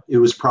thought it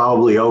was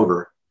probably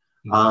over,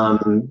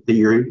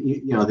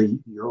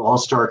 that your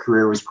all-star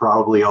career was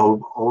probably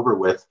over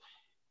with,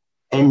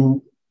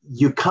 and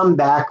you come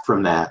back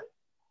from that,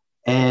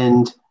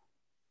 and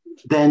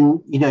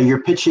then, you know,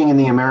 you're pitching in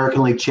the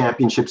American League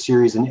Championship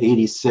Series in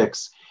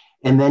 '86,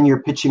 and then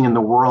you're pitching in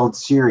the World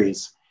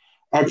Series.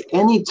 At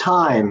any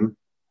time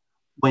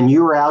when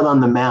you were out on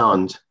the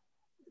mound,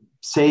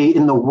 say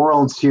in the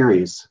World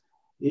Series,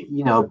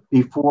 you know,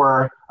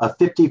 before a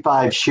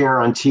 55 share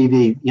on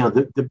TV, you know,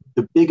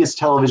 the biggest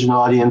television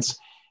audience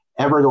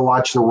ever to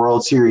watch the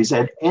World Series,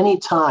 at any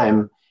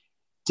time,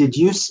 did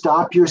you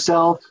stop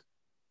yourself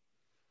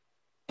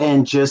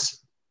and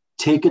just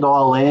take it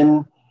all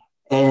in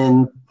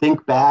and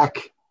think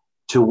back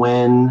to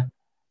when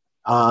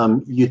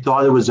you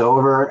thought it was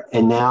over,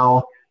 and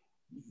now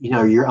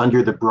you're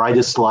under the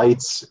brightest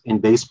lights in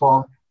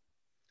baseball?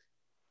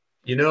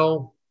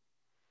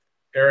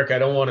 Erik, I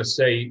don't want to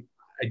say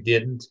I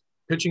didn't.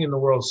 Pitching in the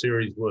World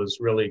Series was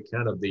really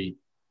kind of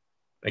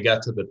I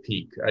got to the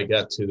peak. I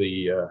got to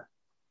the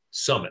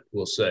summit,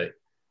 we'll say.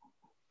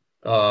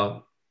 I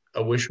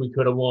wish we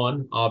could have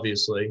won,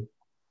 obviously.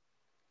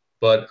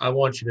 But I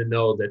want you to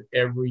know that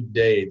every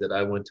day that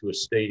I went to a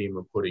stadium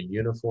and put a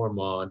uniform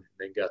on and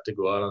then got to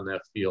go out on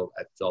that field,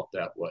 I felt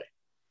that way.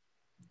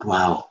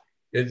 Wow.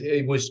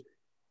 It was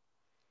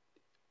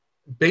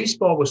 –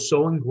 baseball was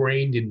so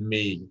ingrained in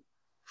me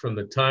from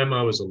the time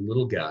I was a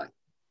little guy.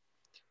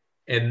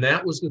 And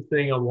that was the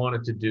thing I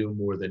wanted to do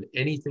more than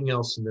anything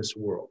else in this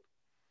world.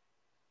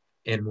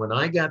 And when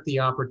I got the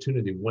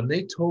opportunity, when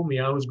they told me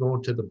I was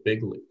going to the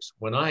big leagues,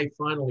 when I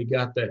finally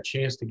got that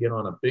chance to get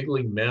on a big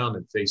league mound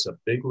and face a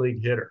big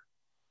league hitter,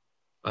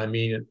 I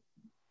mean,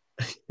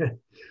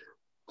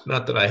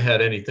 not that I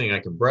had anything I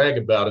can brag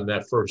about in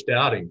that first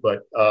outing,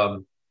 but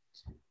or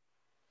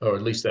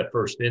at least that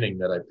first inning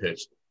that I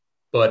pitched.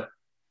 But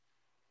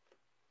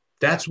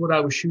that's what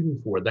I was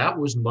shooting for. That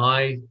was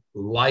my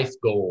life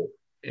goal.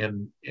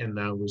 And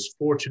I was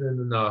fortunate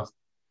enough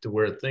to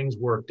where things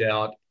worked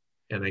out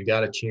and I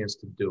got a chance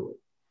to do it.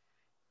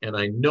 And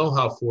I know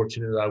how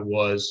fortunate I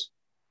was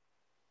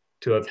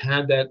to have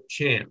had that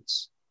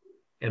chance.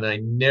 And a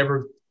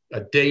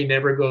day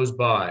never goes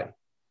by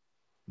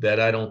that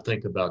I don't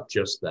think about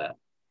just that.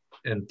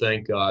 And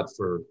thank God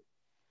for,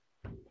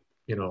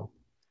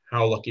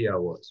 how lucky I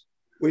was.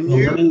 When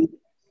you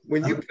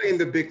play in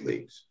the big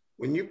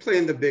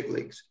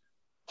leagues,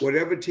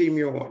 whatever team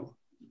you're on,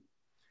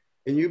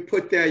 and you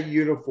put that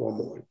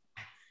uniform on,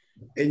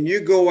 and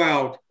you go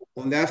out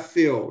on that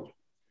field,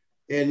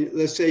 and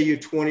let's say you're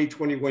 20,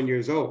 21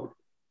 years old,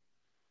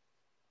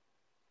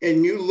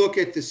 and you look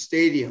at the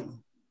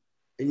stadium,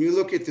 and you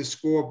look at the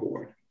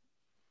scoreboard,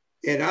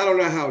 and I don't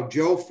know how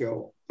Joe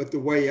felt, but the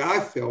way I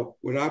felt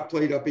when I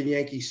played up in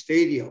Yankee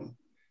Stadium,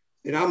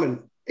 and I'm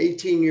an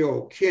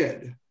 18-year-old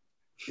kid,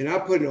 and I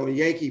put it on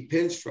Yankee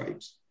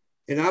pinstripes,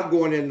 and I'm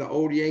going in the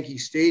old Yankee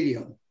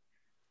Stadium,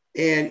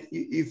 and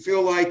you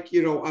feel like,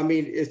 you're on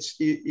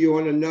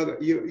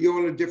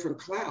a different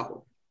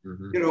cloud.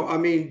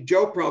 Mm-hmm.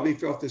 Joe probably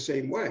felt the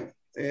same way.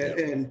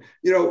 And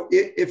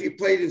if you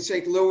played in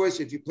St.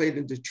 Louis, if you played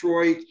in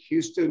Detroit,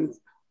 Houston,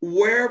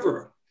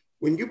 wherever,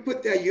 when you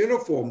put that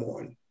uniform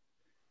on,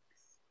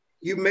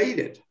 you made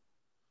it.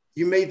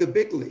 You made the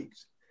big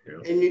leagues.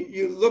 Yeah. And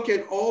you look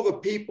at all the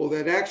people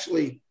that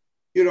actually,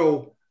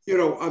 Joe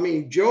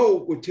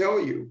would tell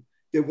you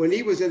that when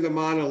he was in the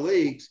minor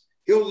leagues,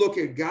 he'll look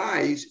at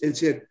guys and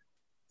said,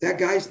 that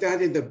guy's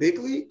not in the big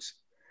leagues.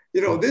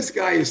 This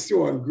guy is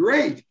doing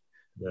great.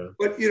 Yeah.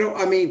 But,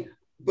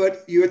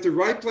 but you're at the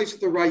right place at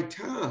the right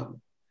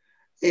time.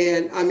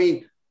 And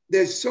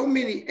there's so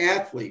many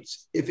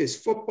athletes, if it's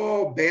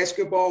football,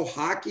 basketball,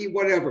 hockey,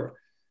 whatever.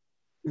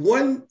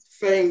 One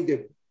thing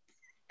that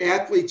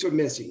athletes are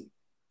missing,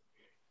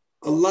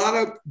 a lot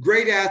of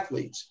great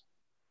athletes,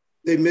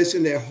 they're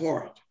missing their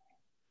heart.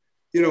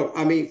 They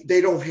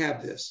don't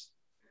have this.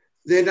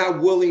 They're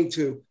not willing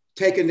to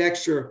take an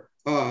extra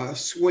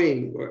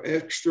swing or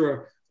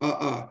extra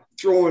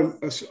throwing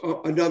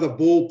another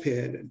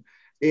bullpen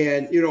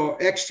and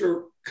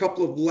extra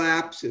couple of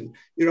laps. And,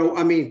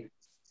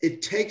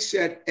 it takes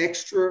that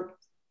extra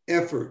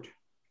effort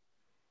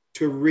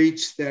to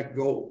reach that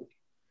goal.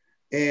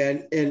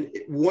 And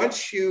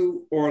once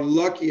you are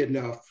lucky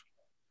enough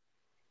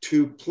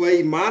to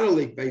play minor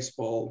league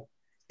baseball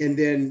and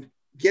then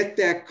get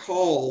that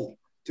call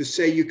to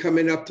say you're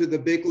coming up to the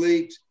big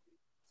leagues,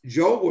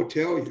 Joe will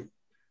tell you.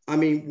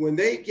 When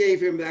they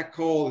gave him that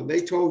call and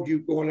they told you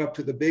going up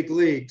to the big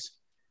leagues,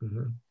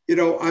 mm-hmm.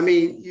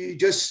 You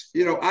just,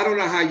 I don't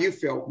know how you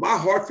felt. My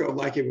heart felt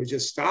like it was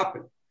just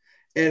stopping.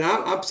 And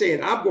I'm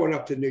saying, I'm going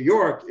up to New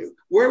York.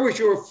 Where did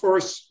you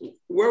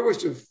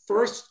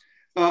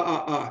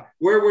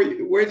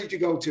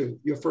go to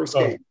your first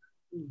game?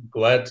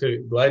 Glad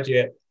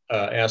you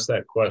asked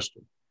that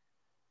question.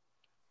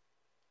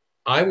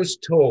 I was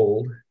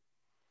told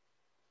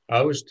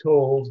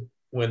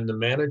when the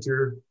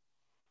manager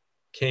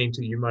came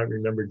to, you might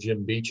remember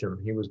Jim Beecham.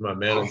 He was my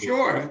manager. Oh,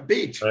 sure.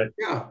 Beach. Right?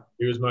 Yeah.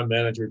 He was my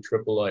manager at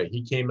AAA.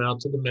 He came out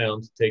to the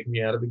mound to take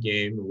me out of a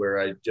game where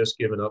I'd just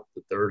given up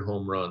the third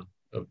home run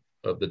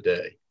of the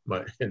day.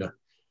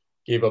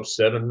 Gave up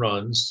 7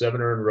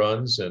 earned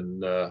runs,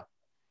 and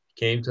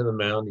came to the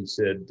mound. He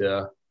said,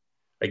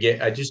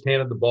 I just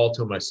handed the ball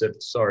to him. I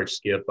said, sorry,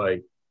 Skip,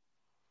 I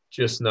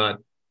just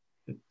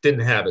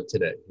didn't have it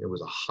today. It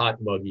was a hot,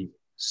 muggy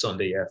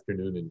Sunday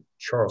afternoon in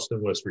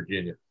Charleston, West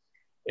Virginia.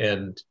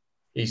 And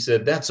he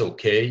said, that's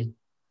okay.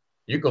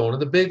 You're going to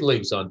the big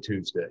leagues on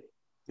Tuesday.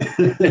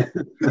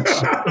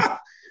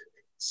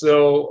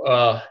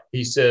 So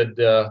he said,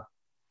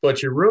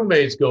 but your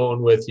roommate's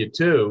going with you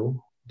too,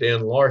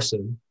 Dan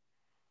Larson.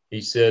 He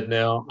said,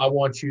 now I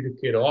want you to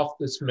get off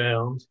this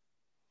mound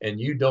and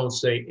you don't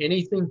say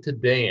anything to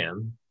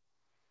Dan.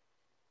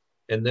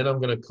 And then I'm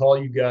going to call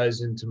you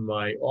guys into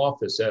my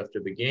office after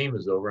the game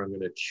is over. I'm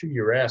going to chew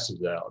your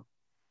asses out.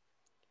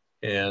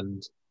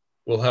 and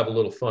we'll have a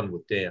little fun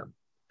with Dan.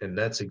 And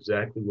that's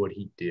exactly what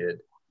he did.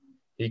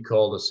 He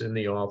called us in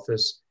the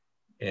office,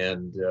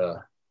 and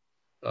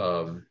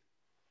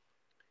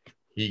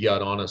he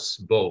got on us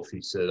both.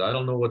 He said, I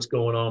don't know what's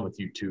going on with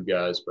you two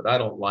guys, but I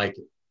don't like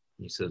it.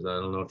 He says, I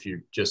don't know if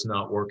you're just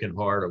not working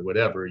hard or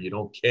whatever. You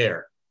don't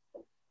care.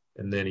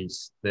 And then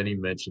he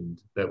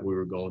mentioned that we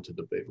were going to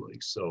the big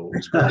leagues. So it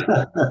was great.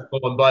 Oh,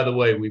 and by the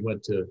way, we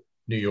went to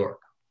New York.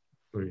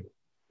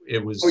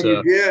 It was. Oh,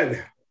 you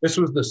did? This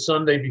was the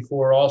Sunday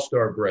before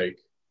All-Star break,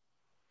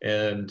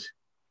 and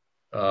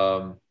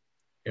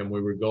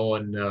we were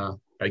going.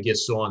 I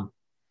guess on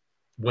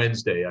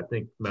Wednesday. I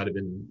think might have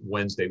been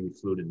Wednesday. We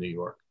flew to New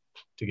York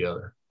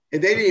together.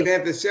 And they didn't even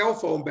have the cell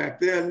phone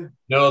back then.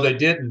 No, they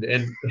didn't.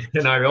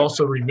 And I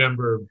also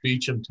remember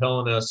Beecham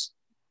telling us,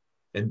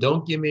 and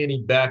don't give me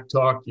any back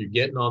talk. You're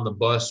getting on the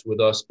bus with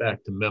us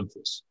back to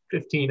Memphis.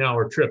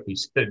 15-hour trip. He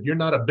said, you're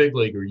not a big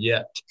leaguer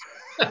yet.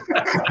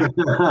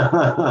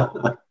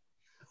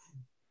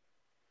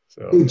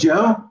 So, hey,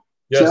 Joe?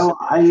 Yes. Joe,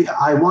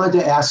 I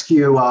wanted to ask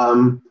you,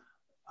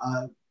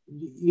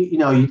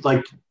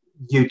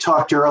 you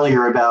talked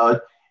earlier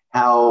about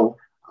how,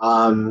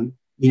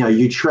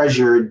 you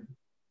treasured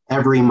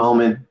every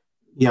moment,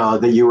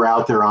 that you were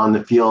out there on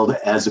the field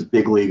as a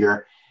big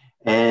leaguer.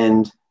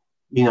 And,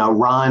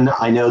 Ron,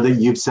 I know that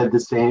you've said the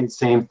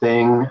same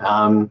thing.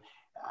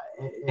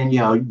 And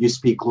you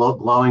speak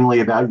glowingly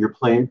about your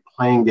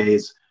playing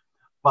days.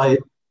 But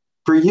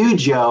for you,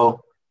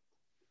 Joe,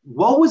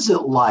 what was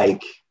it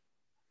like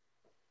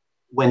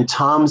when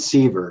Tom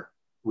Seaver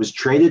was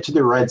traded to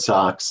the Red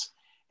Sox,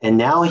 and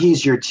now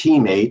he's your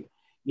teammate,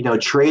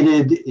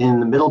 traded in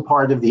the middle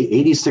part of the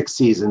 86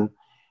 season,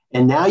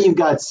 and now you've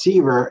got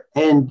Seaver,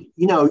 and,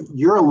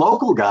 you're a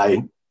local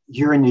guy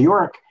here in New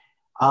York,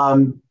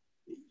 and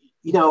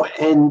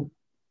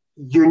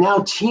you're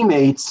now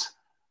teammates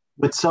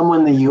with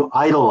someone that you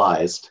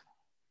idolized.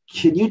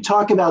 Can you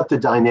talk about the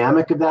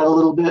dynamic of that a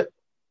little bit?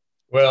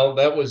 Well,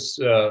 that was,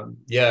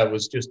 it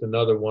was just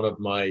another one of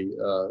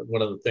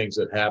the things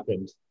that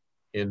happened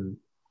in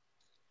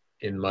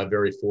my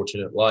very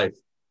fortunate life,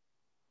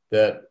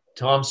 that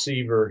Tom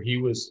Seaver, he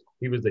was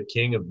the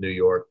king of New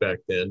York back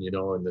then.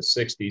 In the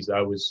 60s,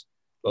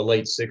 the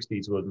late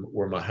 60s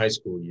were my high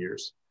school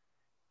years.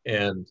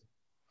 And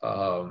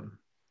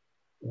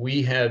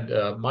we had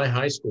my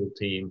high school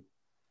team,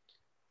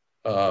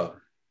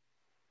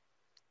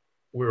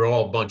 we were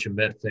all a bunch of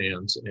Met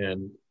fans,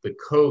 and the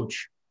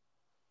coach,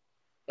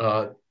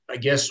 I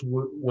guess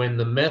when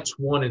the Mets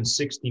won in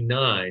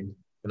 69,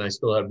 and I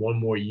still had one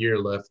more year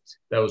left,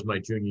 that was my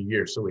junior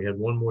year. So we had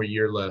one more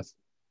year left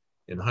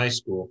in high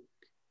school.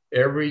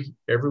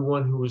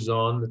 Everyone who was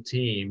on the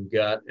team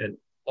got an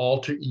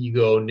alter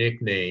ego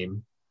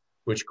nickname,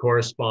 which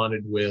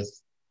corresponded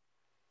with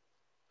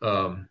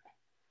a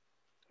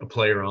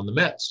player on the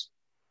Mets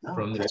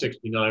from the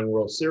 69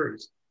 World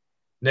Series.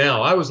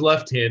 Now, I was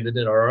left-handed,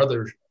 and our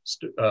other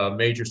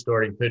major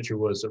starting pitcher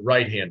was a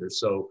right-hander.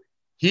 So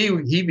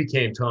he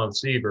became Tom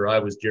Seaver. I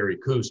was Jerry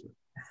Koosman.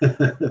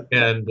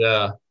 And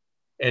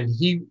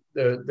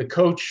the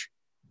coach,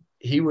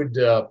 he would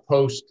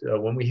post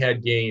when we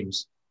had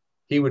games,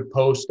 he would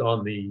post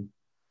on the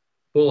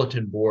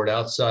bulletin board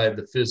outside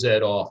the phys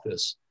ed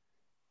office,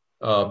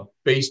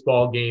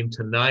 baseball game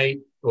tonight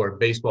or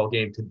baseball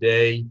game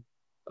today,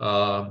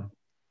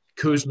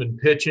 Koosman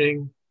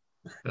pitching,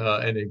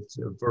 and it's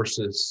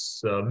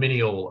versus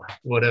Mineola,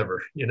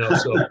 whatever,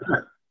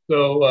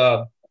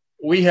 So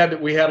we had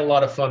a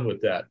lot of fun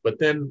with that. But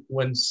then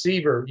when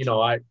Seaver,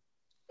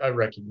 I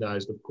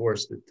recognized, of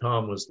course, that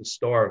Tom was the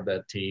star of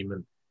that team,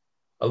 and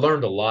I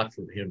learned a lot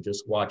from him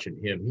just watching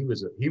him. He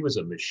was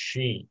a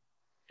machine,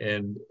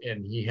 and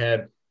he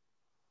had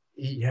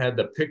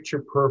the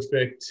picture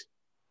perfect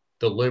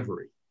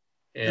delivery,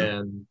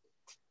 and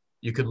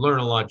you could learn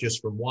a lot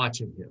just from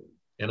watching him,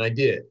 and I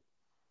did.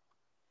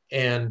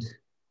 And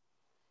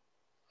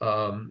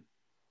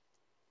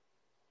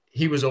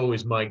he was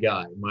always my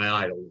guy, my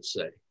idol, we'll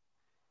say.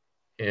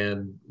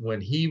 And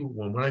when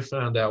I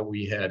found out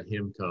we had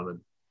him coming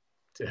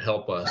to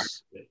help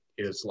us,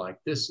 it's like,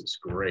 this is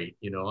great.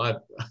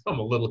 I'm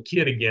a little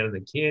kid again in the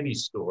candy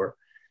store.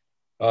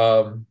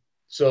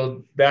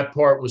 So that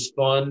part was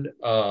fun.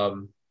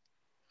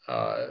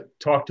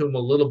 Talked to him a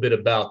little bit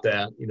about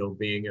that,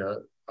 being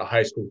a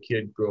high school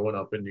kid growing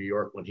up in New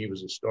York when he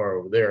was a star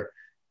over there.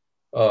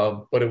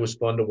 But it was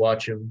fun to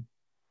watch him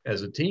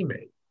as a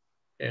teammate.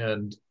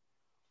 And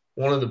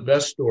one of the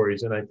best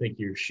stories, and I think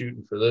you're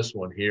shooting for this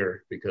one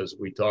here because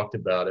we talked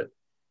about it,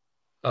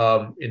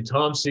 in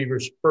Tom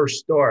Seaver's first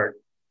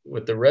start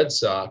with the Red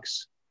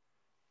Sox,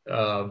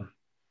 I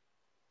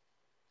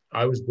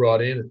was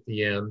brought in at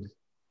the end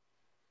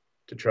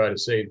to try to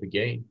save the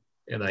game,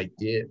 and I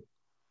did.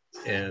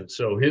 And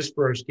so his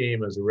first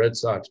game as a Red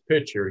Sox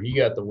pitcher, he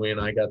got the win,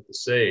 I got the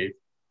save.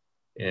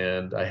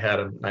 And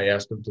I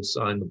asked him to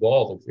sign the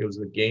ball. It was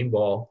the game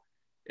ball,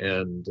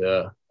 and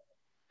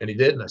he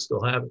did, and I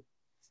still have it.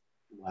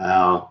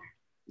 Wow.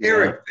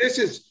 Erik,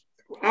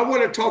 I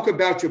want to talk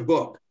about your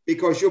book,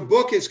 because your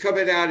book is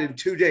coming out in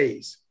 2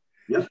 days.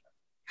 Yep.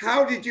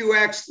 how did you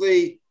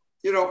actually,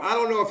 I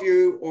don't know if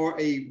you are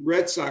a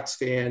Red Sox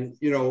fan,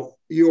 you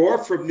are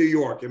from New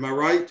York, am I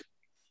right?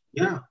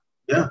 Yeah.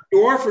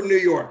 You are from New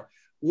York.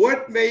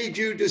 What made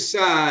you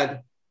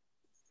decide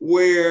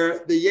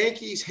where the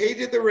Yankees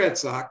hated the Red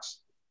Sox?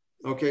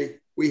 Okay.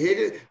 We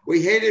hated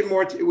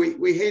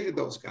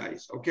those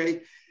guys. Okay.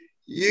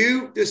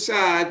 You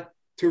decide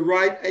to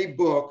write a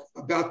book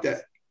about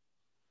the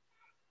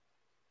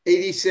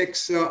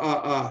 86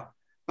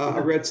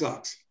 Red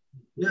Sox.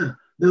 Yeah.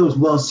 No,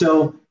 well,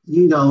 so,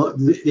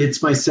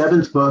 it's my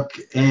seventh book,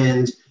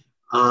 and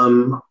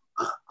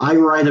I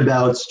write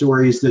about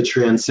stories that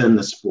transcend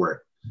the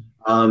sport.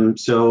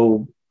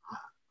 So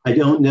I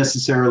don't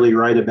necessarily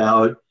write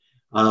about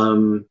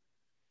a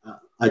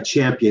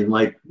champion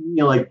like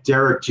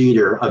Derek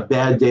Jeter. A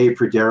bad day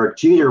for Derek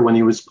Jeter when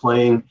he was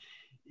playing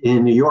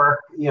in New York.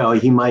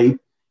 He might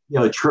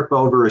trip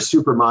over a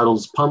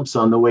supermodel's pumps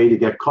on the way to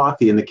get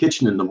coffee in the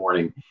kitchen in the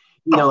morning.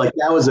 Like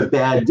that was a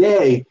bad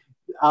day.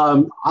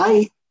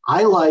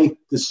 I like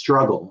the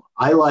struggle.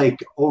 I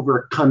like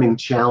overcoming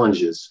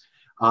challenges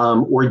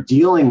or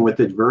dealing with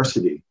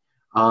adversity.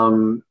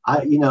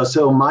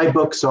 So my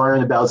books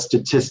aren't about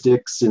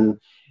statistics and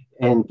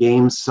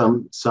game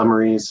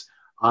summaries.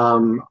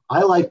 I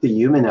like the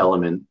human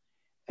element.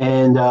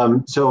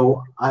 And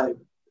so I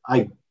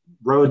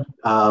wrote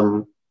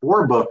 4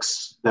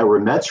 books that were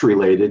Mets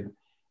related.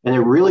 And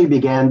it really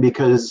began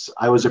because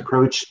I was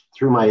approached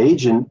through my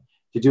agent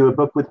to do a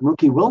book with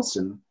Mookie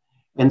Wilson.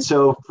 And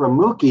so from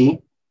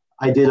Mookie,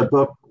 I did a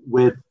book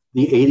with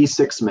the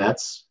 86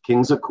 Mets,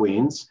 Kings of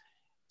Queens.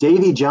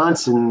 Davey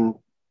Johnson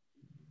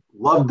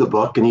loved the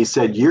book, and he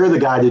said, "You're the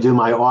guy to do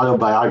my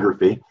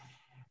autobiography."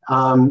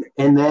 And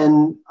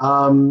then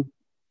Art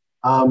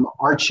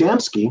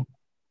Shamsky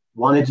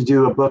wanted to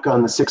do a book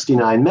on the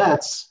 69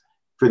 Mets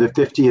for the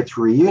 50th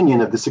reunion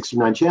of the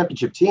 69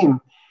 championship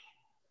team.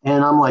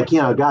 And I'm like,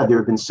 God, there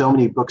have been so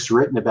many books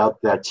written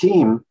about that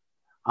team.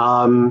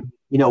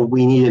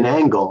 We need an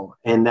angle.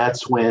 And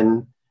that's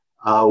when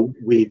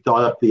we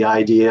thought up the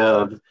idea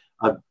of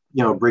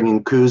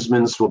bringing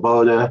Koosman,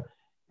 Swoboda,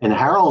 and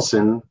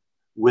Harrelson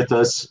with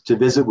us to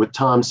visit with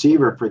Tom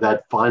Seaver for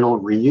that final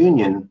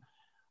reunion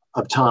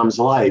of Tom's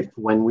life,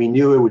 when we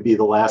knew it would be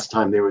the last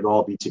time they would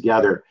all be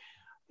together.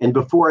 And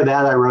before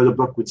that, I wrote a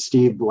book with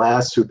Steve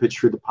Blass, who pitched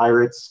for the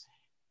Pirates.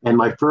 And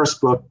my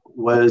first book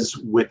was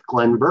with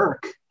Glenn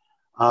Burke,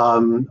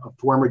 a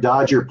former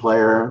Dodger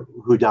player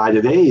who died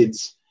of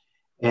AIDS.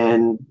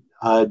 And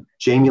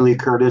Jamie Lee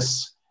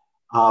Curtis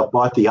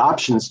bought the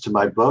options to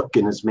my book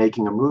and is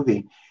making a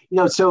movie.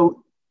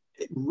 So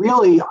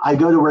really, I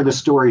go to where the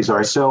stories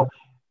are. So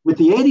with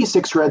the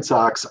 86 Red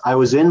Sox, I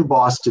was in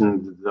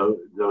Boston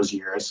those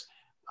years.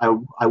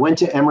 I went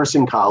to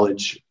Emerson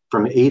College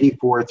from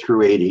 84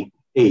 through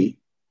 88.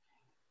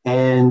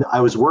 And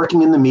I was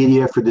working in the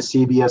media for the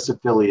CBS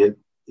affiliate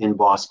in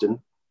Boston.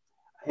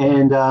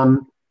 And,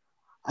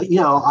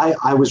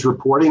 I was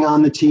reporting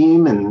on the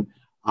team, and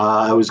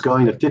I was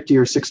going to 50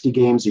 or 60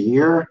 games a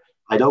year.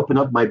 I'd open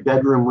up my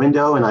bedroom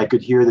window and I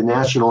could hear the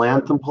national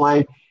anthem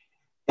play.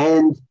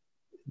 And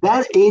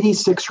that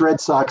 86 Red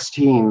Sox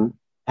team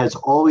has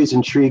always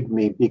intrigued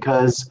me,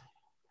 because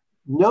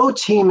no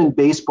team in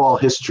baseball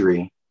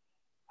history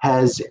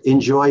has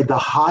enjoyed the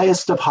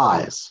highest of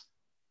highs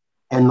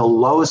and the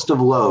lowest of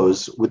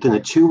lows within a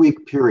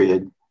 2-week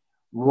period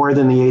more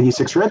than the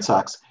 86 Red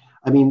Sox.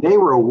 I mean, they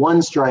were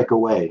 1 strike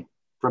away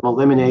from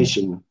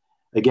elimination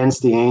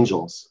against the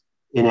Angels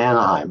in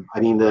Anaheim.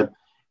 I mean, the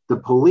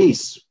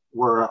police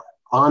were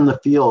on the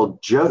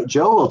field.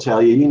 Joe will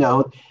tell you,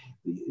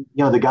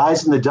 the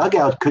guys in the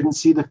dugout couldn't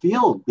see the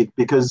field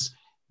because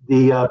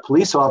the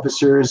police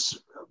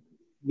officers,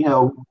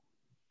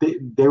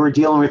 they were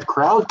dealing with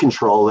crowd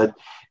control that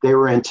they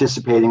were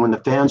anticipating when the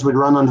fans would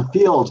run on the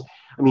field.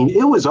 I mean,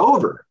 it was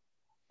over.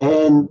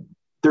 And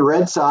the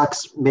Red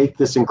Sox make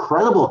this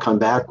incredible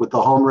comeback with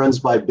the home runs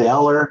by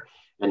Baylor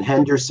and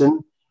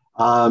Henderson.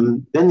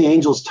 Then the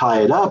Angels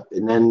tie it up,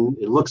 and then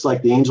it looks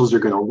like the Angels are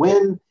going to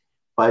win,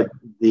 but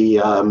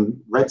the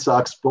Red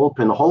Sox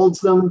bullpen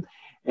holds them,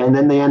 and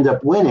then they end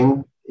up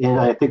winning in,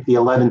 I think, the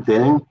 11th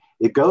inning.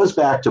 It goes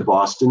back to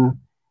Boston,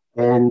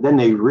 and then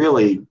the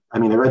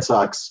Red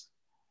Sox,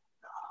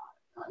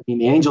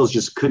 the Angels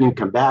just couldn't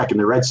come back, and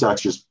the Red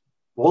Sox just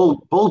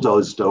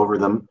bulldozed over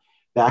them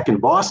back in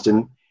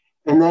Boston.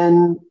 And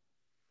then,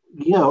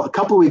 a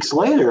couple weeks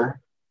later,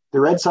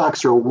 the Red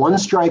Sox are 1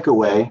 strike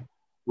away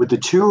with the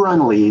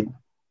 2-run lead.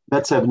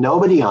 Mets have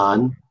nobody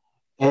on,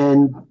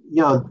 and,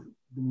 the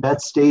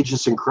Mets stage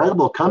this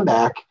incredible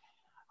comeback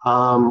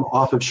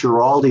off of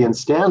Schiraldi and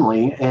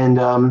Stanley. And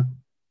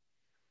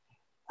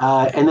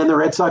then the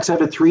Red Sox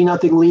have a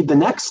 3-0 lead the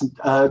next,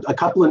 a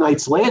couple of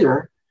nights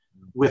later,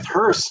 with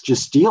Hurst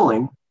just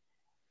stealing,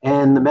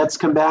 and the Mets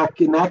come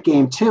back in that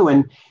game too.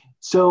 And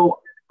so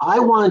I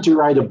wanted to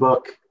write a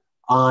book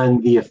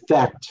on the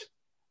effect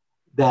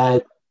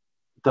that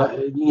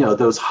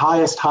those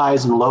highest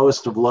highs and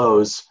lowest of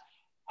lows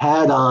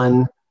had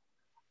on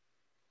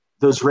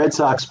those Red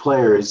Sox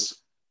players.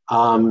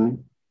 Not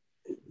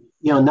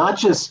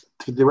just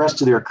the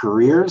rest of their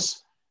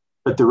careers,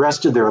 but the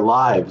rest of their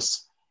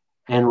lives.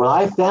 And what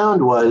I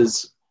found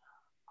was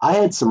I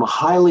had some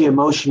highly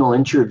emotional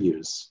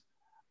interviews,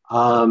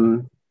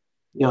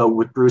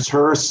 with Bruce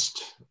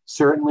Hurst,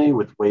 certainly,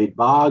 with Wade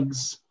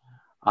Boggs.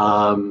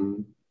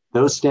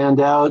 Those stand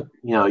out,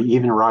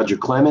 even Roger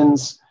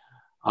Clemens,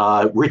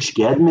 Rich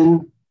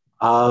Gedman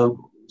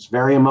was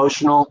very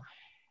emotional.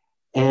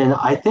 And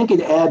I think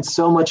it adds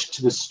so much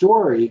to the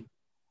story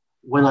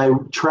when I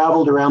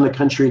traveled around the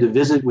country to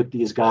visit with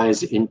these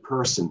guys in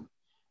person,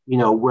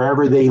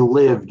 wherever they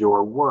lived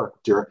or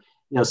worked, or,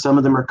 some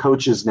of them are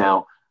coaches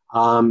now.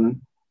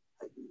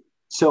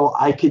 So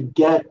I could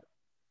get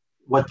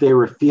what they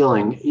were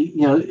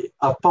feeling.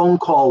 A phone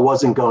call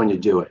wasn't going to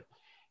do it.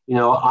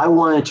 I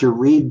wanted to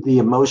read the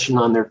emotion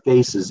on their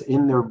faces,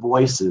 in their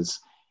voices.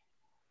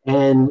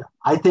 And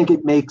I think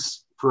it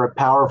makes for a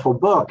powerful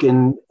book.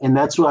 And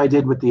that's what I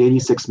did with the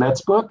 86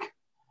 Mets book.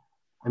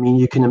 I mean,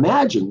 you can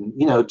imagine,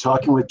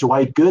 talking with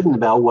Dwight Gooden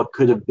about what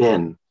could have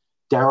been,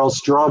 Darryl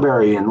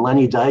Strawberry and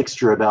Lenny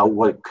Dykstra about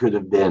what could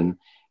have been,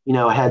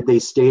 had they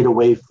stayed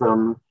away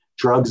from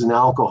drugs and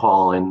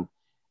alcohol, and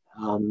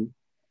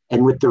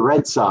with the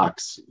Red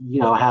Sox,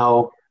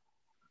 how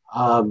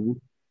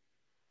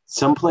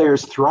some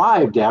players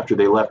thrived after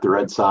they left the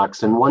Red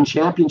Sox and won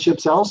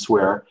championships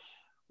elsewhere,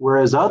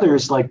 whereas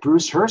others, like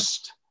Bruce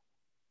Hurst,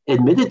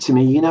 admitted to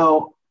me,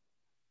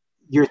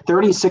 you're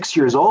 36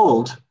 years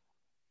old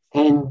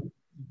and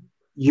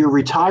you're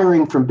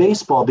retiring from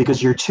baseball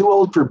because you're too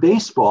old for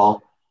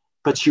baseball,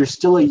 but you're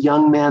still a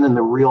young man in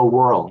the real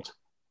world.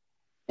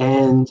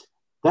 And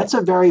that's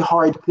a very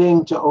hard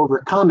thing to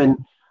overcome.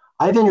 And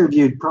I've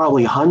interviewed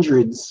probably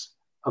hundreds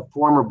of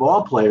former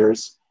ball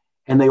players,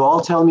 and they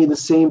all tell me the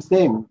same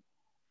thing,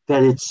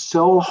 that it's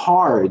so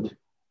hard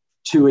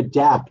to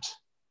adapt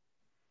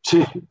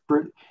to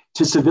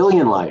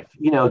civilian life.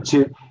 You're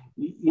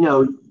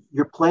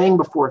playing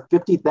before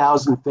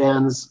 50,000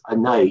 fans a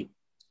night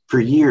for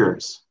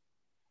years,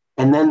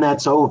 and then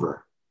that's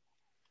over.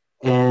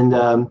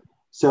 And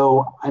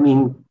so, I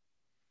mean,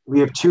 we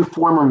have two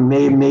former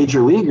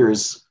major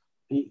leaguers,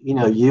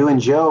 you and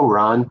Joe,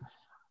 Ron.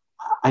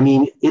 I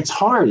mean, it's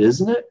hard,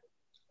 isn't it?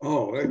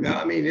 Oh,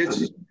 I mean,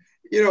 it's,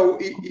 Joe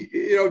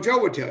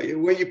would tell you,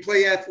 when you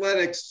play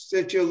athletics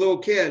since you're a little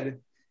kid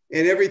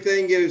and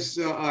everything is,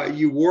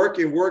 you work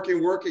and work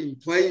and work and you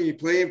play and you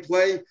play and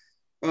play.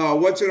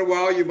 Once in a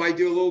while, you might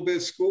do a little bit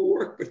of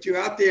schoolwork, but you're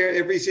out there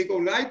every single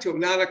night till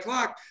 9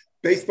 o'clock,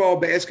 baseball,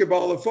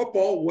 basketball, or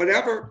football,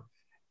 whatever.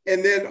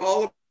 And then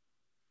all of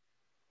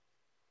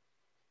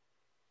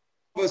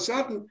a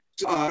sudden,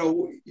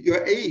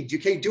 your age, you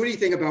can't do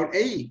anything about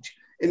age.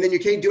 And then you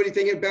can't do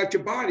anything about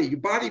your body. Your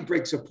body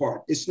breaks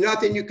apart. It's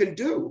nothing you can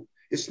do.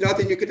 It's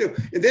nothing you can do.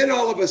 And then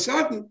all of a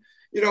sudden,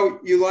 you're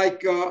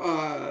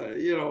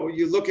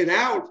looking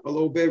out a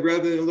little bit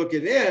rather than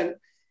looking in.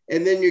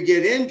 And then you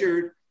get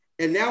injured.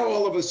 And now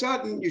all of a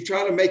sudden, you're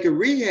trying to make a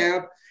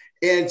rehab,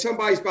 and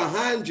somebody's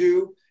behind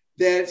you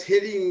that's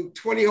hitting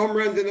 20 home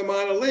runs in the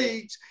minor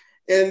leagues,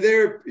 and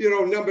they're,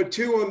 number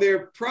 2 on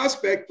their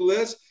prospect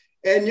list,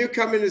 and you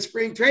come into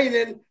spring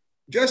training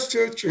just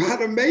to try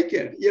to make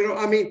it,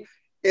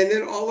 and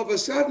then all of a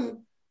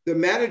sudden, the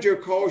manager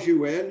calls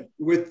you in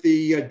with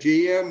the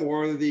GM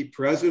or the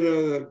president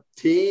of the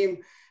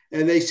team,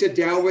 and they sit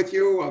down with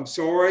you. I'm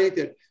sorry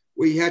that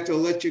we had to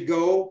let you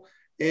go.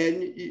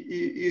 And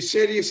you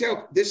say to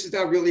yourself, this is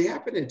not really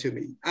happening to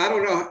me. I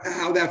don't know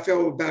how that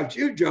felt about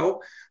you,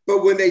 Joe,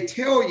 but when they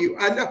tell you,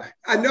 I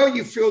know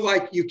you feel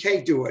like you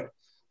can't do it,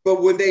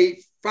 but when they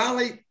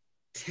finally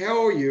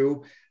tell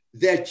you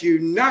that you're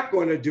not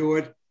going to do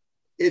it,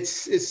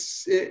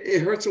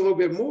 it hurts a little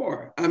bit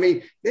more. I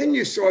mean, then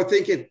you start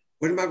thinking,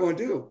 what am I going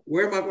to do?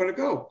 Where am I going to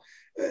go?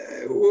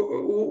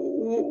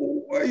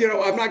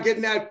 I'm not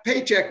getting that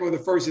paycheck on the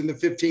 1st and the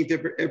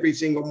 15th every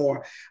single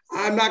more.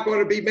 I'm not going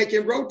to be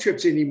making road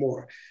trips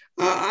anymore.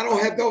 I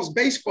don't have those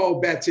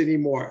baseball bets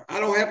anymore. I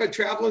don't have a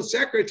traveling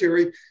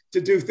secretary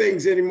to do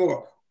things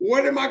anymore.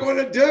 What am I going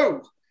to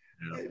do?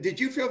 Yeah. Did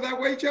you feel that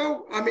way,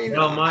 Joe? I mean,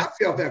 I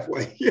felt that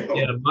way.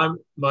 Yeah,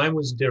 mine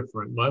was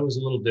different. Mine was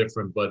a little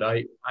different, but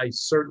I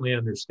certainly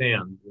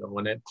understand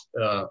when it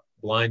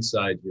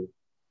blindsides you.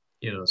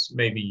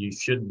 Maybe you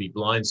shouldn't be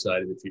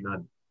blindsided if you're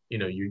not,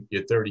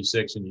 you're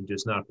 36 and you're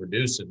just not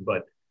producing.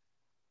 But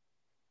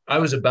I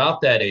was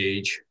about that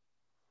age,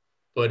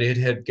 but it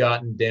had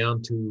gotten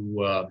down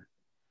to,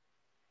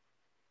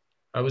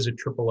 I was at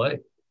AAA.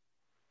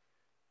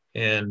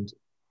 And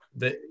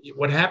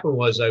what happened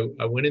was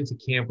I went into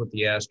camp with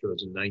the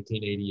Astros in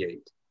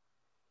 1988.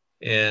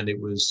 And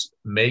it was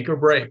make or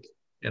break.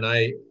 And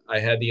I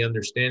had the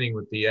understanding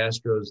with the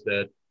Astros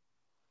that,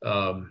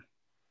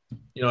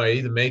 I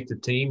either make the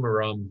team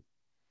or I'm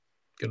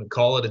going to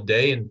call it a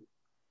day and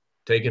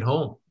take it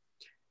home.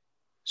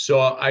 So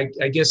I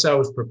guess I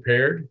was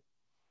prepared.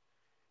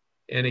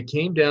 And it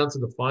came down to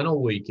the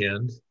final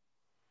weekend,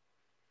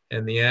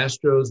 and the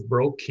Astros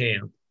broke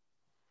camp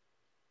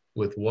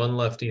with one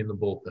lefty in the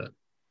bullpen.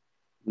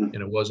 And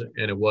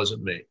it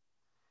wasn't me.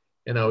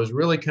 And I was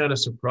really kind of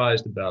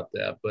surprised about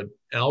that. But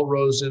Al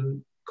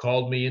Rosen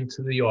called me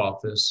into the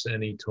office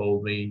and he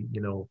told me,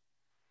 you know,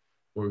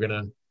 we're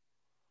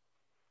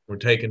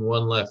taking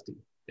one lefty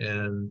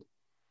and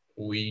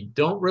we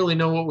don't really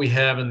know what we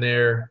have in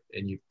there,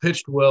 and you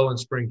pitched well in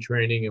spring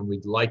training and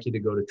we'd like you to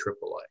go to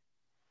AAA.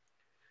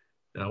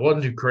 Now, I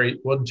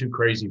wasn't too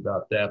crazy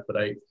about that, but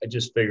I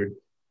just figured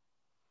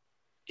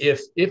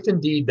if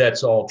indeed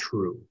that's all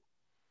true,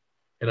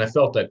 and I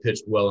felt I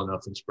pitched well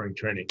enough in spring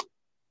training,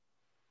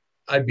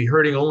 I'd be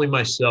hurting only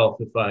myself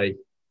if I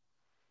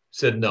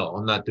said, no,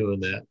 I'm not doing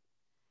that.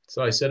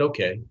 So I said,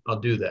 okay, I'll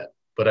do that.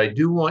 But I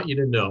do want you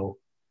to know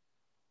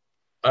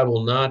I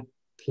will not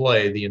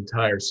play the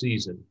entire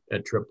season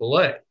at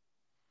AAA.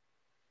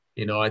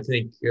 You know, I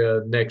think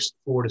next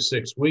 4 to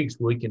 6 weeks,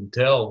 we can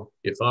tell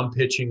if I'm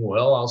pitching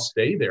well, I'll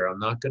stay there. I'm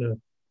not going to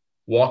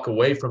walk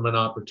away from an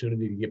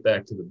opportunity to get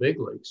back to the big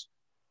leagues.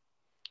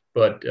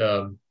 But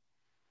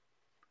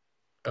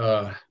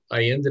I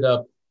ended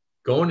up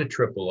going to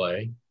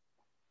AAA,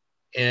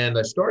 and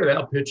I started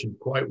out pitching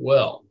quite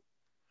well.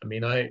 I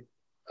mean, I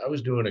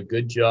was doing a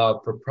good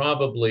job for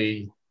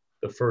probably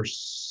the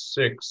first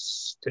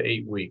 6 to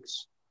 8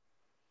 weeks.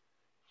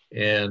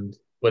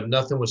 But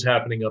nothing was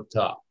happening up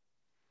top.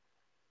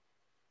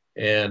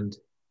 And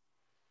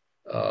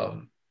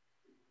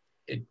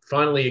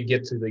it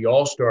get to the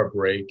All-Star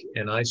break,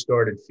 and I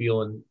started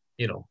feeling,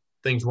 you know,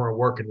 things weren't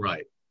working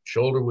right.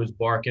 Shoulder was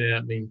barking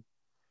at me,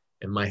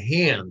 and my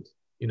hand,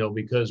 you know,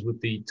 because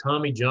with the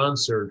Tommy John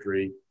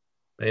surgery,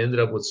 I ended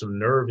up with some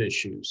nerve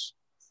issues,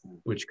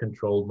 which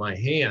controlled my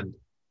hand.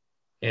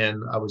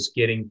 And I was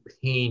getting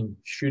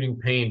shooting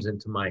pains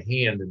into my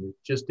hand, and it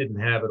just didn't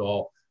have it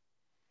all.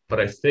 But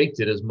I faked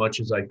it as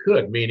much as I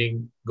could,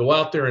 meaning go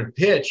out there and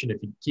pitch. And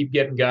if you keep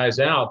getting guys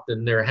out,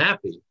 then they're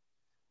happy.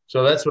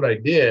 So that's what I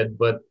did.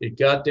 But it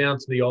got down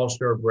to the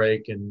All-Star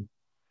break, and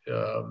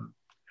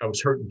I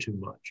was hurting too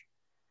much.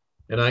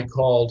 And I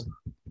called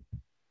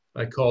the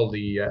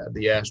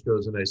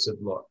Astros, and I said,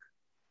 look,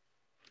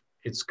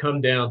 it's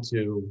come down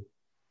to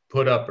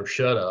put up or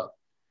shut up.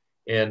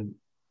 And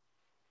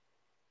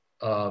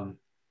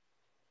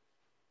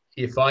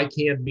if I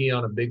can't be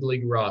on a big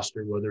league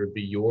roster, whether it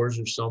be yours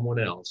or someone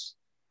else,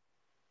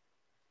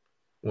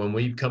 when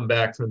we come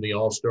back from the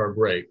All-Star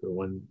break or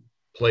when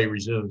play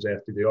resumes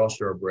after the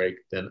All-Star break,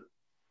 then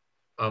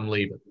I'm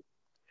leaving.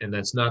 And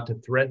that's not to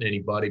threaten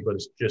anybody, but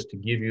it's just to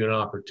give you an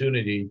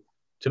opportunity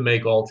to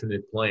make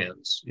alternate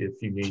plans if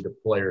you need a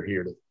player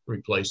here to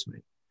replace me.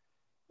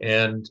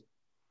 And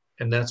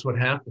that's what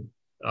happened.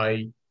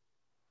 I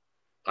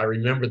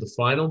remember the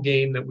final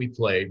game that we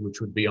played,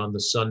 which would be on the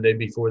Sunday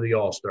before the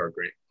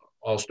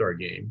All-Star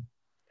game.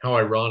 How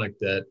ironic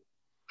that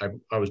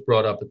I was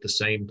brought up at the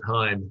same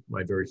time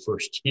my very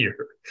first year,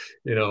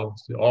 you know,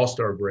 the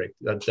All-Star break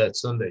that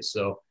Sunday.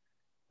 So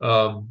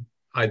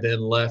I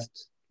then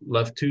left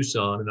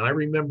Tucson, and I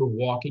remember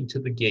walking to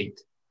the gate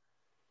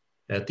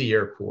at the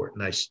airport,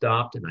 and I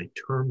stopped and I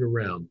turned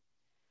around,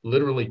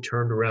 literally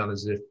turned around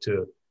as if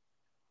to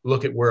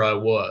look at where I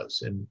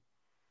was.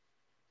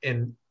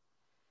 And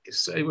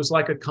it was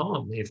like a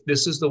calm. If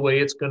this is the way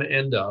it's going to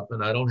end up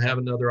and I don't have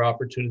another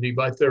opportunity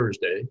by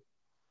Thursday,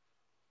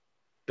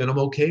 then I'm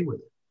okay with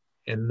it.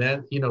 And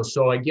that, you know,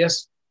 so I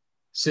guess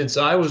since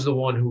I was the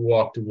one who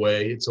walked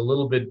away, it's a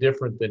little bit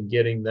different than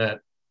getting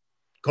that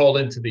called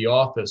into the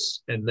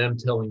office and them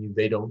telling you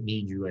they don't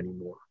need you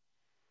anymore.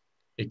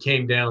 It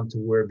came down to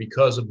where,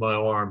 because of my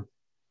arm,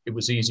 it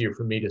was easier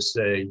for me to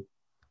say,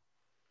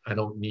 I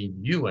don't need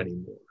you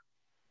anymore.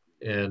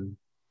 And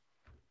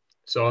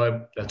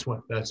so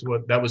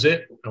that was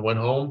it. I went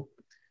home.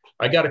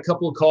 I got a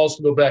couple of calls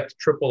to go back to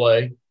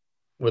AAA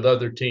with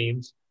other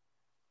teams,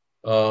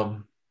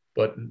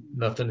 but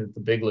nothing at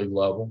the big league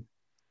level.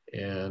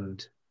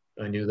 And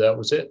I knew that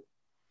was it.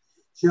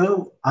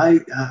 Joe, I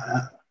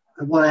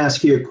want to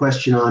ask you a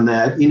question on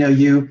that. You know,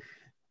 you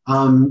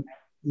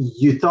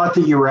thought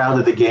that you were out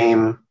of the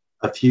game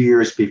a few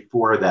years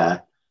before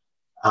that.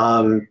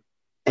 And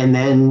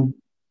then,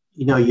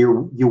 you know,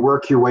 you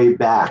work your way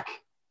back.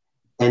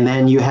 And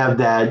then you have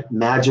that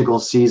magical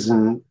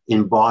season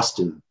in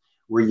Boston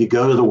where you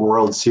go to the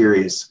World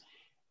Series.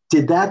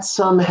 Did that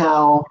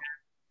somehow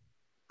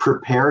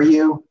prepare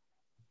you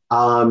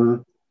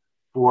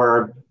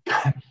for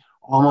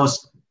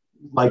almost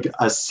like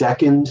a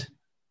second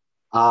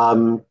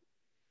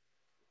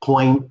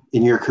point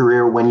in your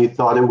career when you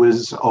thought it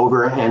was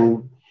over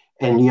and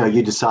you know,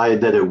 you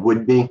decided that it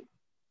would be?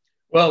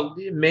 Well,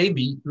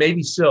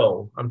 maybe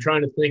so. I'm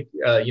trying to think,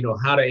 you know,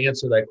 how to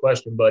answer that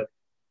question, but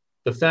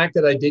the fact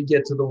that I did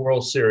get to the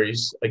World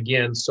Series,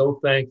 again, so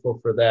thankful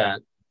for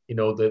that, you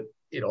know, that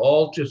it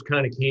all just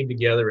kind of came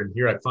together, and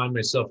here I find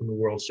myself in the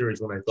World Series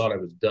when I thought I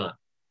was done.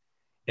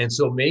 And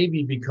so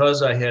maybe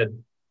because I had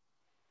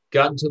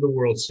gotten to the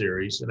World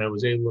Series and I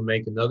was able to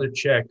make another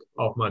check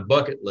off my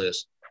bucket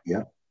list,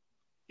 yeah,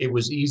 it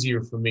was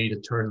easier for me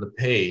to turn the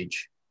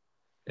page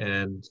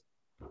and,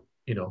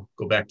 you know,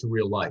 go back to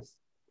real life.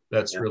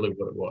 That's really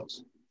what it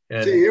was.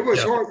 And, see, it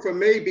was hard for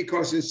me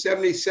because in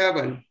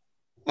 '77,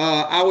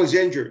 I was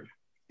injured.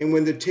 And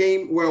when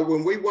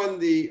we won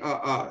the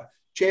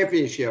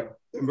championship,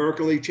 the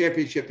American League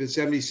Championship in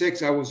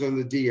 76, I was on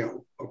the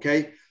DL,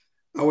 okay?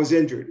 I was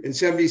injured. In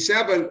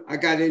 77, I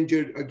got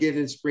injured again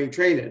in spring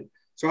training.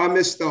 So I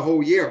missed the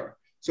whole year.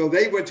 So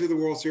they went to the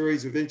World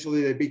Series.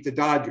 Eventually, they beat the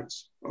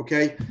Dodgers,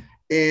 okay?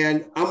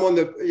 And I'm on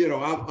the,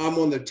 I'm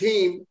on the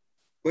team,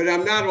 but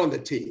I'm not on the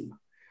team.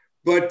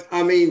 But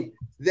I mean,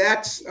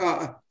 that's,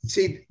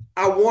 see,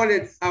 I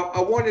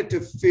wanted to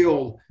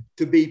feel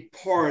to be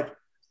part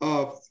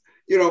of,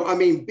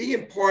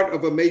 being part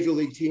of a major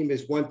league team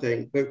is one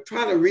thing, but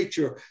trying to reach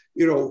the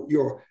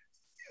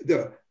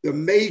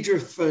major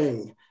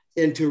thing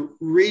and to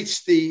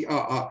reach the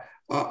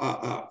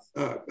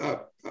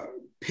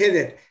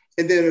pennant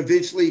and then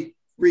eventually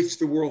reach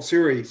the World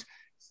Series.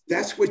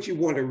 That's what you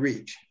want to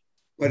reach.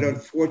 But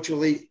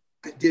unfortunately,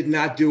 I did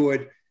not do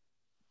it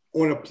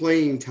on a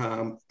playing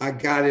time. I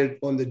got it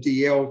on the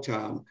DL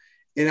time.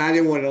 And I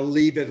didn't want to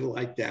leave it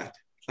like that.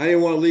 I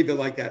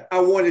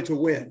wanted to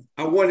win.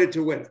 I wanted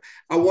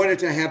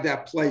to have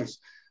that place.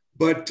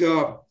 But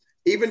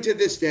even to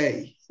this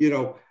day,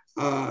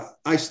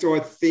 I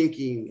start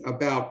thinking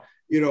about,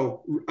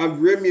 I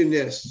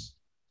reminisce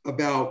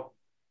about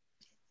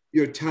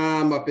your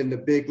time up in the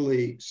big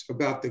leagues,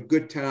 about the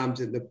good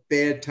times and the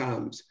bad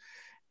times.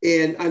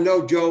 And I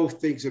know Joe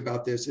thinks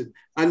about this. And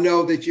I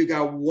know that you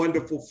got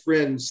wonderful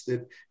friends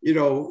that,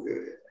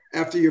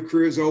 after your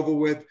career is over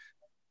with,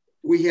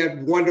 we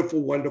had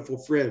wonderful, wonderful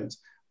friends.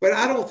 But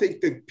I don't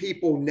think the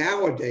people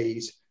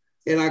nowadays,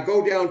 and I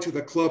go down to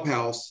the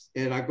clubhouse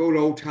and I go to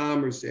Old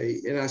Timers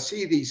Day and I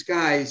see these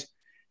guys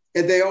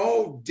and they're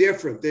all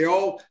different. They're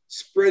all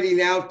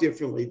spreading out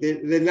differently.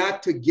 They're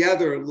not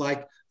together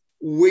like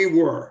we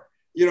were.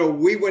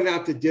 We went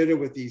out to dinner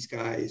with these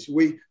guys.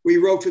 We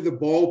rode to the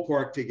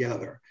ballpark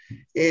together.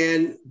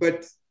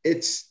 But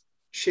it's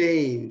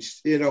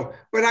changed,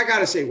 But I got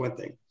to say one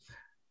thing.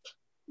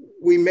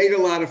 We made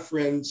a lot of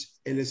friends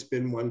and it's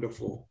been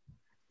wonderful.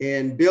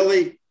 And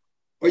Billy,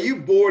 are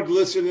you bored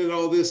listening to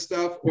all this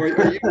stuff or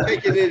are you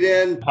taking it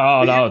in?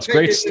 Oh, no, it's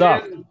great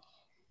stuff.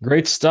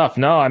 Great stuff.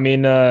 No, I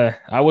mean,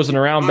 I wasn't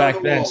around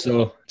back then,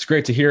 so it's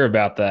great to hear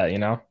about that,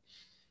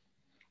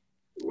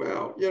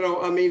 Well,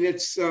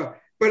 it's,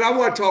 but I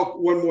want to talk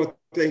one more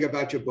thing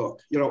about your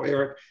book,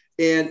 Erik.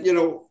 And,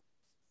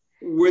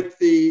 with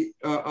the,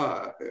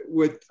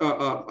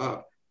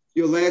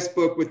 your last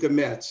book with the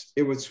Mets,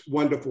 it was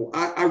wonderful.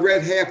 I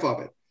read half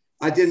of it.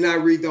 I did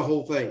not read the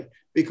whole thing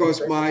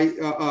because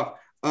I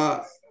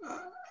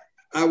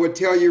would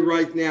tell you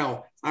right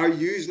now, I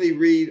usually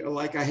read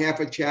like a half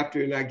a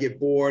chapter and I get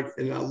bored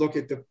and I look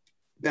at the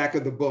back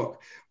of the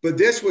book. But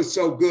this was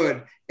so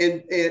good.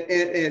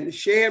 And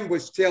Sham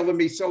was telling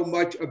me so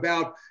much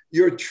about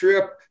your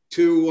trip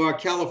to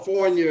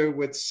California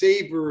with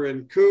Seaver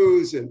and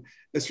Kuz and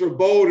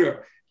Swoboda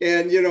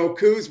and,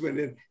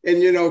 Kuzman.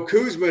 And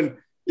Kuzman,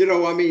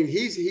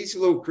 he's a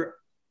little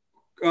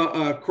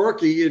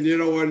quirky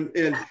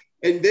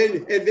and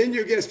then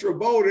you get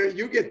Swoboda,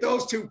 you get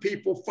those two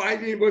people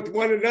fighting with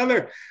one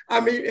another.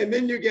 And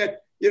then you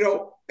get,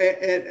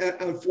 and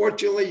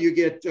unfortunately you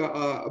get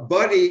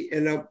Buddy,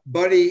 and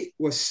Buddy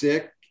was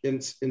sick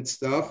and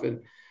stuff.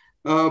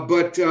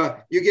 But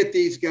you get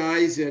these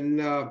guys and,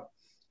 hey,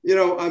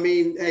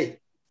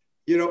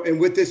 and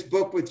with this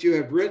book, what you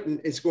have written,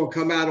 it's going to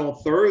come out on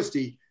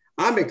Thursday.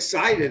 I'm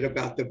excited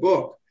about the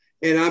book.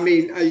 And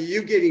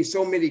you getting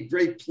so many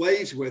great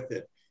plays with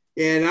it.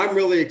 And I'm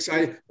really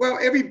excited. Well,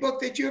 every book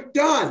that you've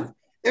done,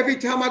 every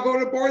time I go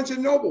to Barnes &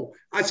 Noble,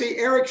 I see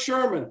Erik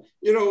Sherman,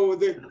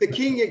 the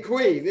king and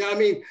queen.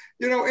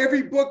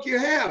 Every book you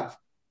have,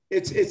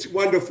 it's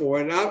wonderful.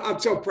 And I'm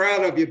so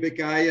proud of you, big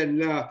guy.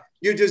 And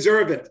you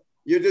deserve it.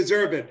 You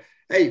deserve it.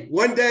 Hey,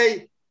 one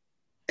day,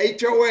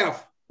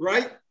 HOF,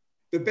 right?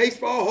 The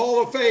Baseball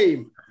Hall of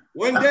Fame.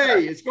 One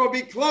day, it's going to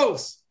be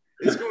close.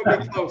 It's going to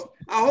be close.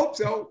 I hope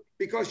so,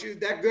 because you're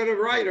that good a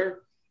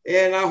writer.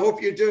 And I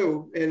hope you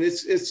do. And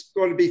it's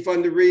going to be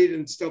fun to read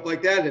and stuff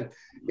like that.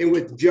 And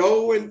with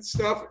Joe and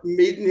stuff,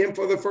 meeting him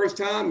for the first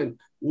time and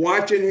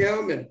watching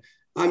him. And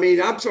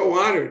I'm so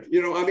honored,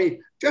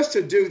 just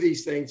to do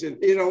these things. And,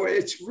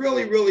 it's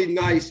really, really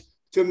nice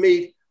to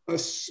meet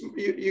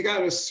you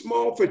got a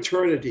small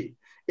fraternity.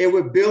 And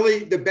with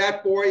Billy, the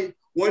Bat Boy,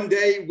 one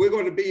day we're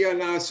going to be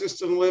on our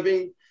assisted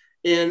living.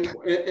 And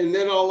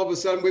then all of a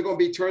sudden we're going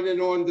to be turning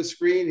on the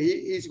screen.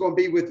 He's going to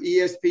be with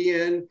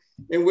ESPN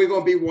and we're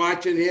going to be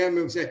watching him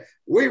and say,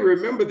 we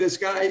remember this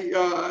guy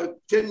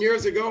 10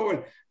 years ago.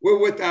 And we're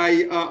with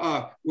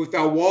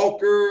our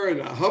walker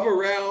and a hover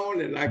round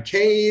and a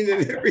cane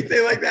and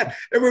everything like that.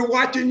 And we're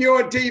watching you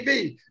on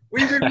TV.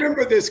 We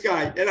remember this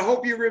guy. And I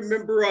hope you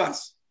remember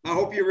us.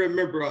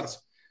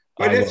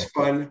 But it's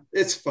fun.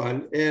 It's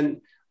fun. And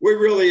we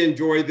really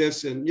enjoy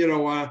this. And, you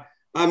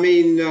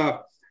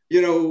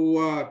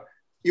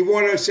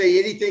want to say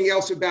anything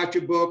else about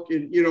your book?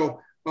 And,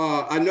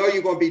 I know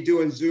you're going to be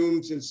doing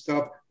Zooms and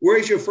stuff.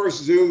 Where's your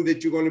first Zoom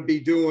that you're going to be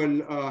doing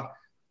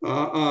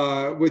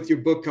with your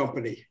book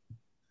company?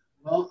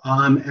 Well,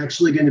 I'm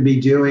actually going to be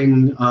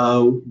doing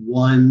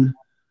one.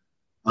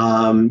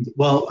 I'm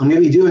going to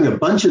be doing a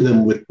bunch of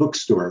them with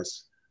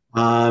bookstores.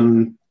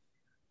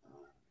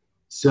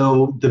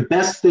 So the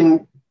best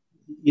thing,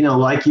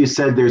 like you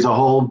said, there's a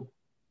whole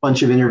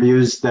bunch of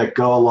interviews that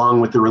go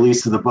along with the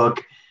release of the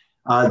book.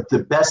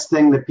 The best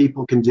thing that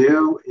people can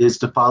do is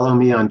to follow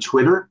me on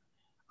Twitter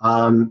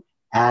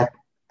at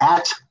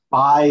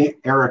by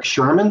Erik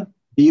Sherman,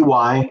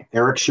 BY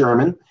Erik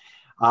Sherman.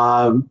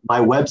 My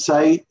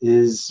website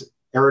is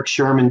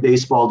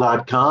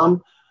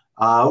erikshermanbaseball.com,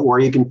 or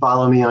you can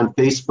follow me on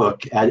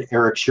Facebook at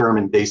Erik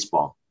Sherman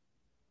Baseball.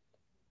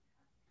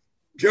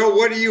 Joe,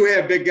 what do you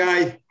have, big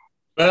guy?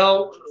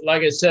 Well,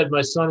 like I said,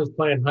 my son is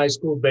playing high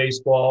school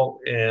baseball,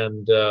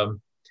 and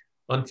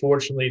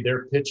unfortunately,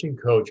 their pitching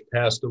coach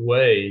passed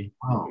away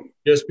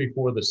just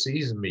before the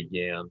season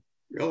began.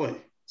 Really?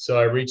 So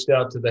I reached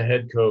out to the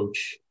head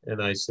coach,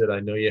 and I said,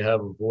 I know you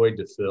have a void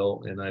to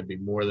fill, and I'd be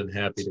more than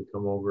happy to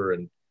come over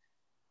and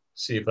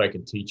see if I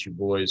can teach you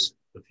boys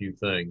a few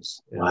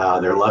things. And wow,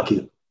 they're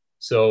lucky.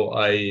 so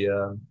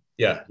I'm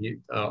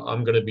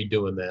going to be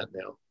doing that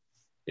now.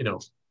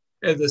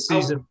 As the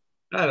season,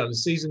 the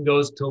season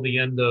goes till the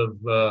end of,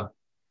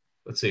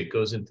 it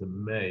goes into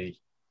May.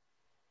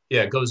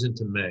 Yeah, it goes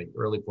into May,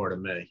 early part of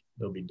May.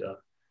 They'll be done.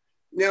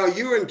 Now,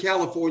 you're in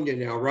California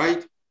now,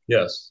 right?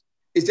 Yes.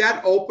 Is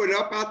that open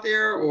up out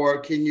there, or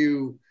can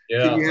you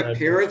have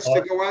parents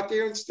to go out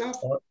there and stuff?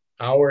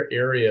 Our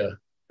area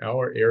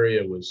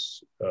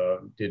was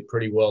did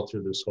pretty well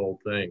through this whole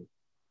thing.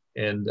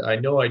 And I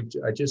know I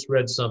just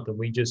read something.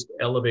 We just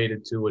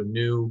elevated to a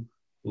new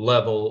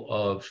level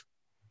of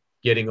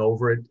getting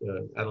over it.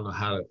 I don't know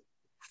how to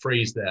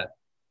phrase that,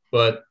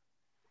 but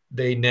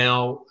they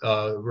now,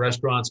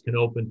 restaurants can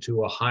open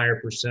to a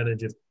higher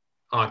percentage of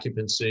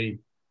occupancy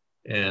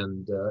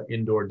and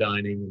indoor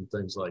dining and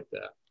things like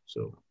that.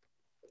 So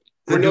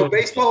I know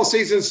baseball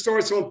season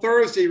starts on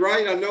Thursday,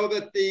 right? I know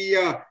that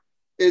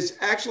is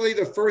actually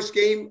the first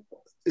game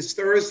is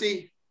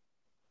Thursday.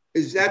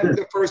 Is that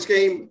the first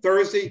game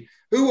Thursday?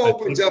 Who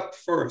opens up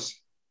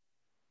first?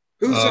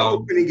 Who's the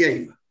opening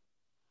game?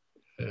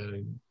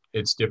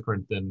 It's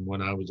different than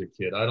when I was a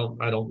kid. I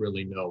don't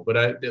really know,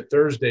 but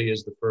Thursday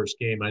is the first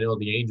game. I know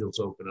the Angels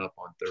open up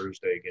on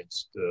Thursday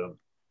against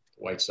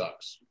White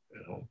Sox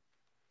at home.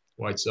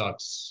 White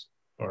Sox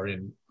are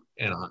in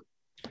Anaheim.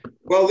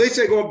 Well, at least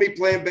they're going to be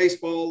playing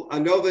baseball. I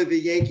know that the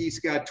Yankees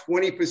got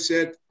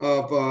 20%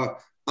 of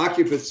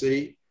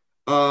occupancy.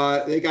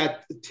 They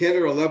got 10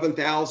 or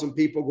 11,000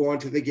 people going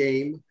to the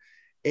game.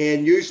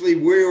 And usually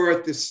we're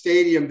at the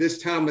stadium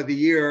this time of the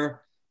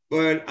year,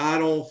 but I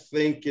don't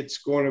think it's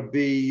going to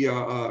be,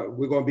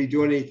 we're going to be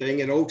doing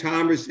anything. And Old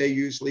Timers Day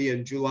usually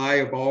in July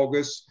of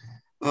August.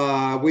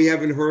 We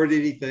haven't heard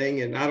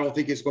anything, and I don't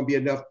think it's going to be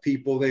enough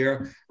people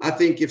there. I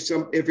think if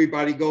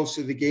everybody goes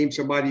to the game,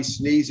 somebody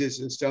sneezes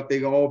and stuff,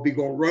 they all be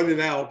going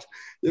running out.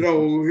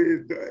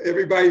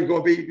 Everybody's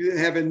going to be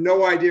having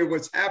no idea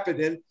what's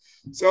happening.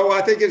 So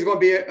I think it's going to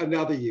be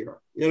another year.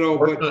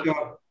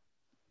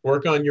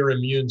 Work on your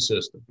immune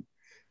system.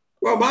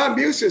 Well, my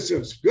immune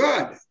system's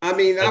good. I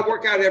mean, I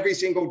work out every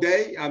single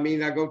day. I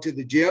mean, I go to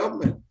the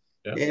gym,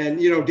 and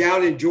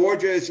down in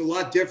Georgia, it's a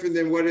lot different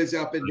than what is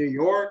up in New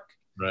York.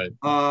 Right.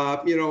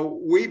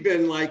 We've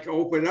been like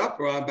open up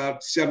around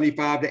about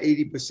 75 to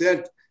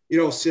 80%,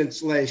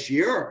 since last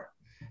year.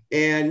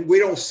 And we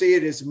don't see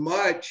it as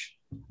much,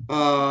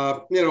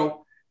 but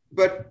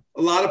a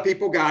lot of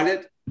people got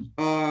it.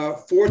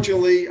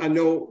 Fortunately, I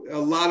know a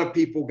lot of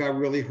people got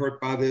really hurt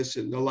by this,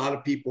 and a lot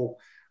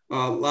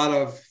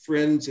of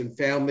friends and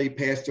family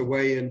passed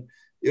away. And,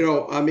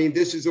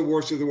 this is the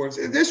worst of the worst.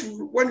 And this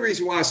is one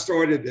reason why I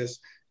started this,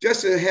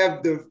 just to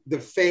have the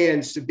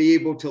fans to be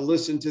able to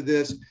listen to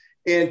this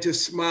and to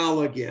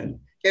smile again,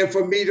 and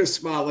for me to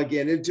smile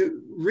again and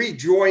to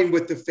rejoin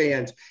with the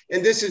fans.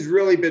 And this has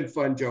really been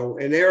fun, Joe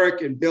and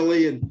Erik and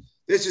Billy, and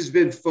this has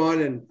been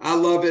fun, and I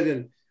love it.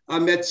 And I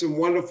met some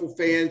wonderful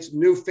fans,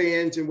 new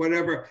fans and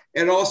whatever.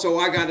 And also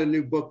I got a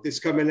new book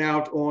that's coming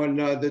out on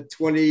the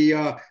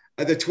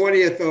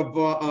 20th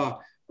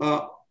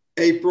of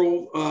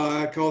April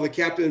called The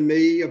Captain and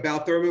Me,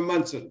 about Thurman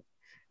Munson.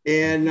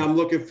 And I'm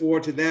looking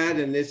forward to that,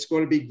 and it's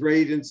going to be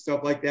great and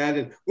stuff like that.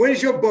 And when is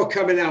your book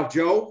coming out,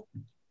 Joe?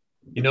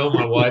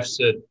 My wife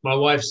said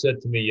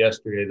to me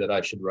yesterday that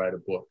I should write a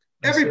book.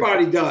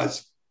 Everybody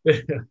does.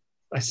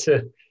 I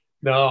said,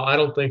 no, I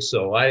don't think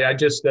so.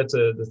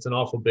 That's an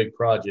awful big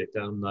project.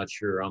 I'm not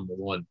sure I'm the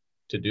one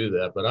to do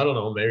that, but I don't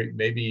know.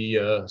 Maybe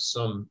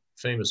some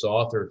famous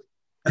author.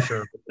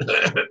 Sure.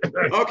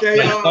 Okay.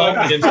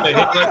 Let's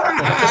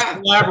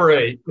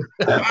collaborate.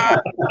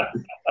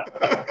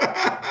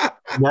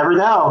 Never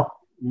know.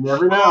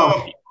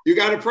 You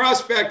got a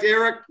prospect,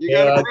 Erik. You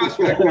got a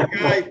prospect,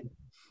 guy.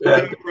 You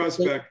got a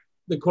prospect.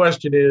 The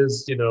question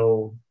is,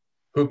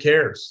 who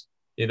cares?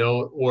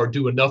 Or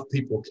do enough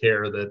people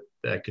care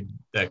that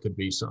could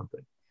be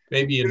something?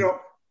 Maybe in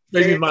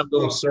my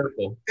little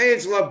circle.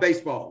 Fans love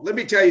baseball. Let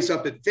me tell you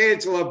something.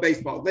 Fans love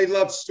baseball. They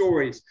love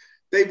stories.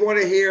 They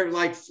want to hear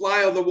like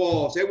fly on the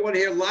walls. They want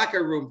to hear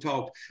locker room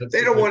talk.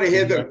 They don't want to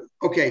hear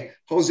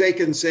Jose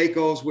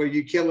Canseco's where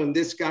you're killing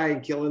this guy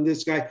and killing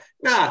this guy.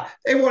 Nah,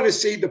 they want to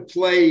see the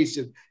plays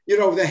and,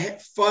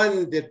 the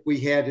fun that we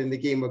had in the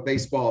game of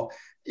baseball.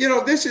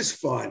 This is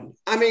fun.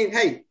 I mean,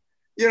 hey,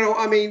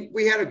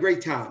 we had a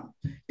great time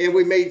and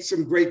we made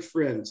some great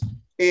friends.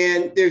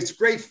 And there's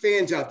great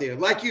fans out there.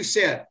 Like you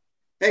said,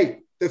 hey,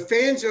 the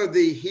fans are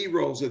the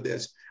heroes of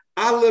this.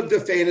 I lived a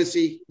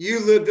fantasy.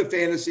 You lived a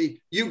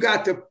fantasy. You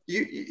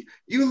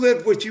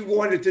lived what you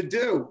wanted to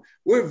do.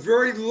 We're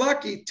very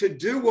lucky to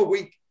do what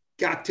we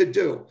got to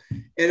do.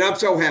 And I'm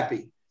so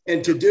happy.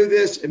 And to do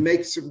this and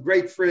make some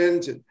great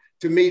friends and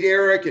to meet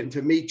Erik and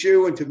to meet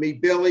you and to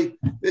meet Billy,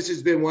 this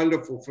has been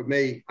wonderful for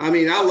me. I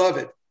mean, I love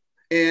it.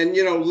 And,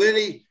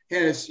 Lenny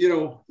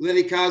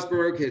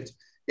Cosberg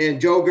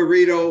and Joe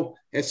Garrido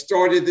has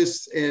started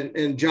this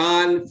and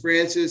John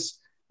Francis,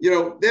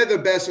 they're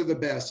the best of the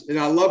best. And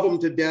I love them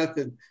to death.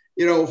 And,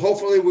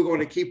 hopefully we're going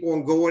to keep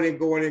on going and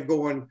going and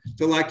going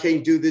till I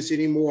can't do this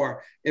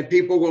anymore. And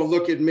people will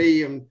look at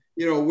me and,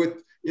 we're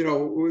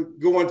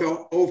going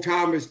to Old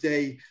Timers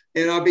Day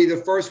and I'll be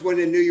the first one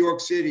in New York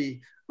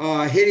City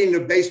hitting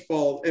the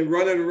baseball and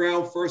running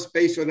around first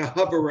base on a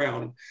hover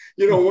round,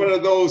 one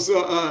of those,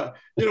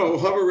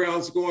 hover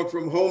rounds going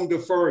from home to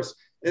first.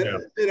 And,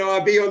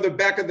 I'll be on the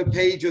back of the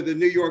page of the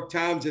New York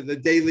Times and the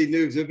Daily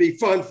News. It'd be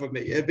fun for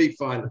me. It'd be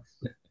fun.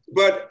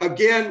 But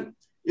again,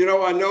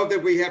 I know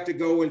that we have to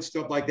go and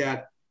stuff like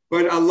that.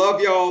 But I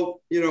love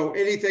y'all.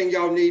 Anything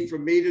y'all need for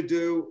me to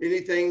do,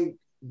 anything,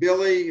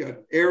 Billy,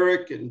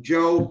 Erik, and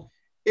Joe,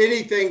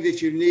 anything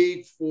that you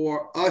need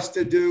for us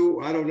to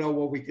do, I don't know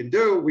what we can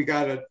do. We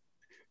got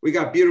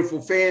beautiful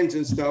fans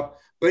and stuff.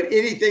 But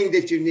anything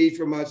that you need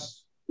from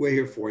us, we're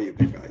here for you,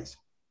 big guys.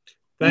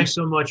 Thanks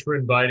so much for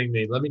inviting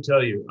me. Let me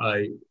tell you,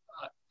 I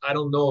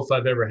don't know if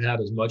I've ever had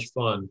as much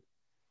fun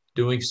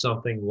doing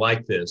something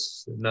like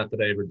this. Not that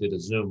I ever did a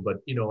Zoom,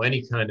 but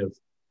any kind of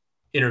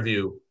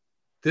interview.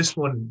 This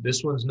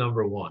one's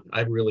number one.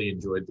 I really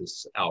enjoyed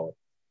this hour.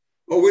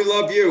 Oh, we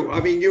love you. I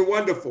mean, you're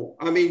wonderful.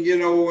 I mean,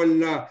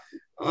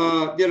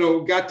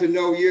 got to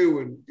know you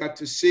and got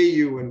to see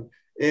you and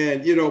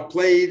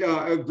played,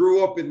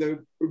 grew up in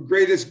the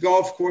greatest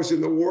golf course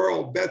in the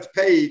world,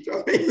 Bethpage.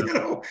 I mean,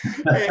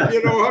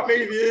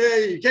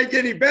 you can't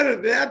get any better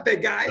than that,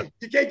 big guy.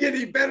 You can't get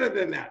any better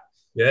than that.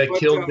 Yeah, it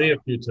killed me a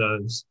few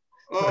times.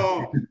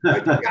 Oh,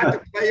 but you got to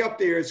play up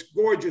there. It's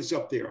gorgeous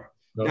up there.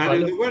 Not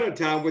in the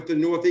wintertime with the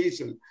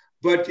Northeastern.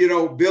 But,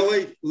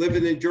 Billy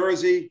living in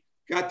Jersey,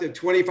 got the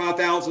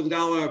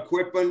 $25,000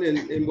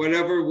 equipment and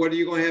whatever. What are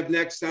you going to have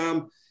next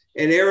time?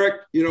 And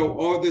Erik,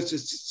 all this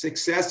is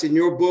success in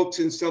your books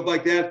and stuff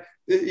like that.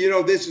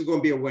 This is going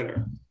to be a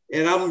winner.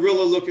 And I'm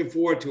really looking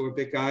forward to it,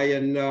 big guy.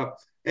 And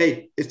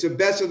hey, it's the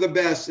best of the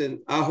best. And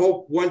I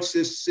hope once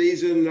this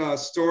season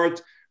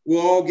starts, we'll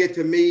all get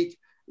to meet,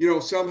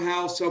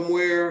 somehow,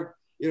 somewhere,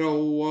 we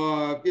know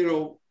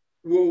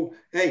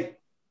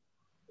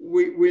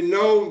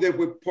that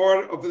we're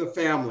part of the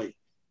family.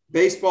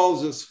 Baseball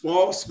is a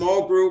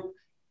small group,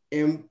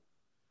 and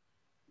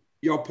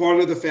you're part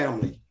of the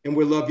family, and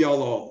we love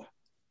y'all all.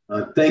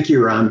 Thank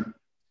you, Ron.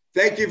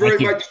 Thank you very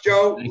much,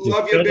 Joe.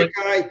 Love you, big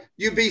guy.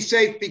 You be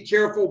safe, be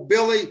careful.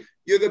 Billy,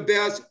 you're the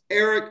best.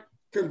 Erik,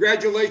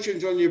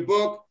 congratulations on your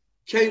book.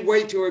 Can't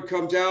wait till it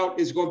comes out.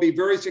 It's going to be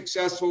very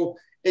successful,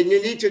 and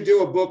you need to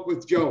do a book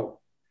with Joe.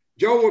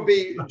 Joe would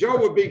be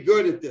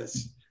good at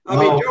this. I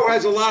mean, Joe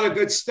has a lot of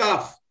good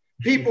stuff.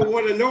 People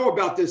want to know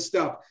about this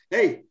stuff.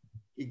 Hey,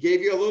 he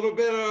gave you a little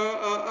bit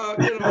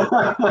gave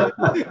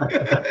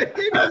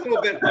you a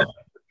little bit.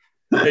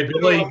 Hey,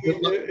 Billy,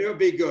 it'll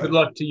be good. Good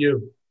luck to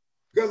you.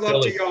 Good luck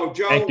Billy. to y'all,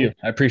 Joe. Thank you.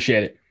 I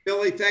appreciate it.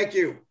 Billy, thank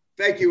you.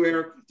 Thank you,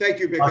 Erik. Thank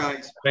you, big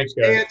guys. Thanks,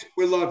 guys. And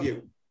we love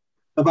you.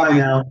 Bye-bye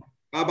now.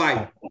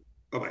 Bye-bye.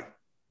 Bye-bye.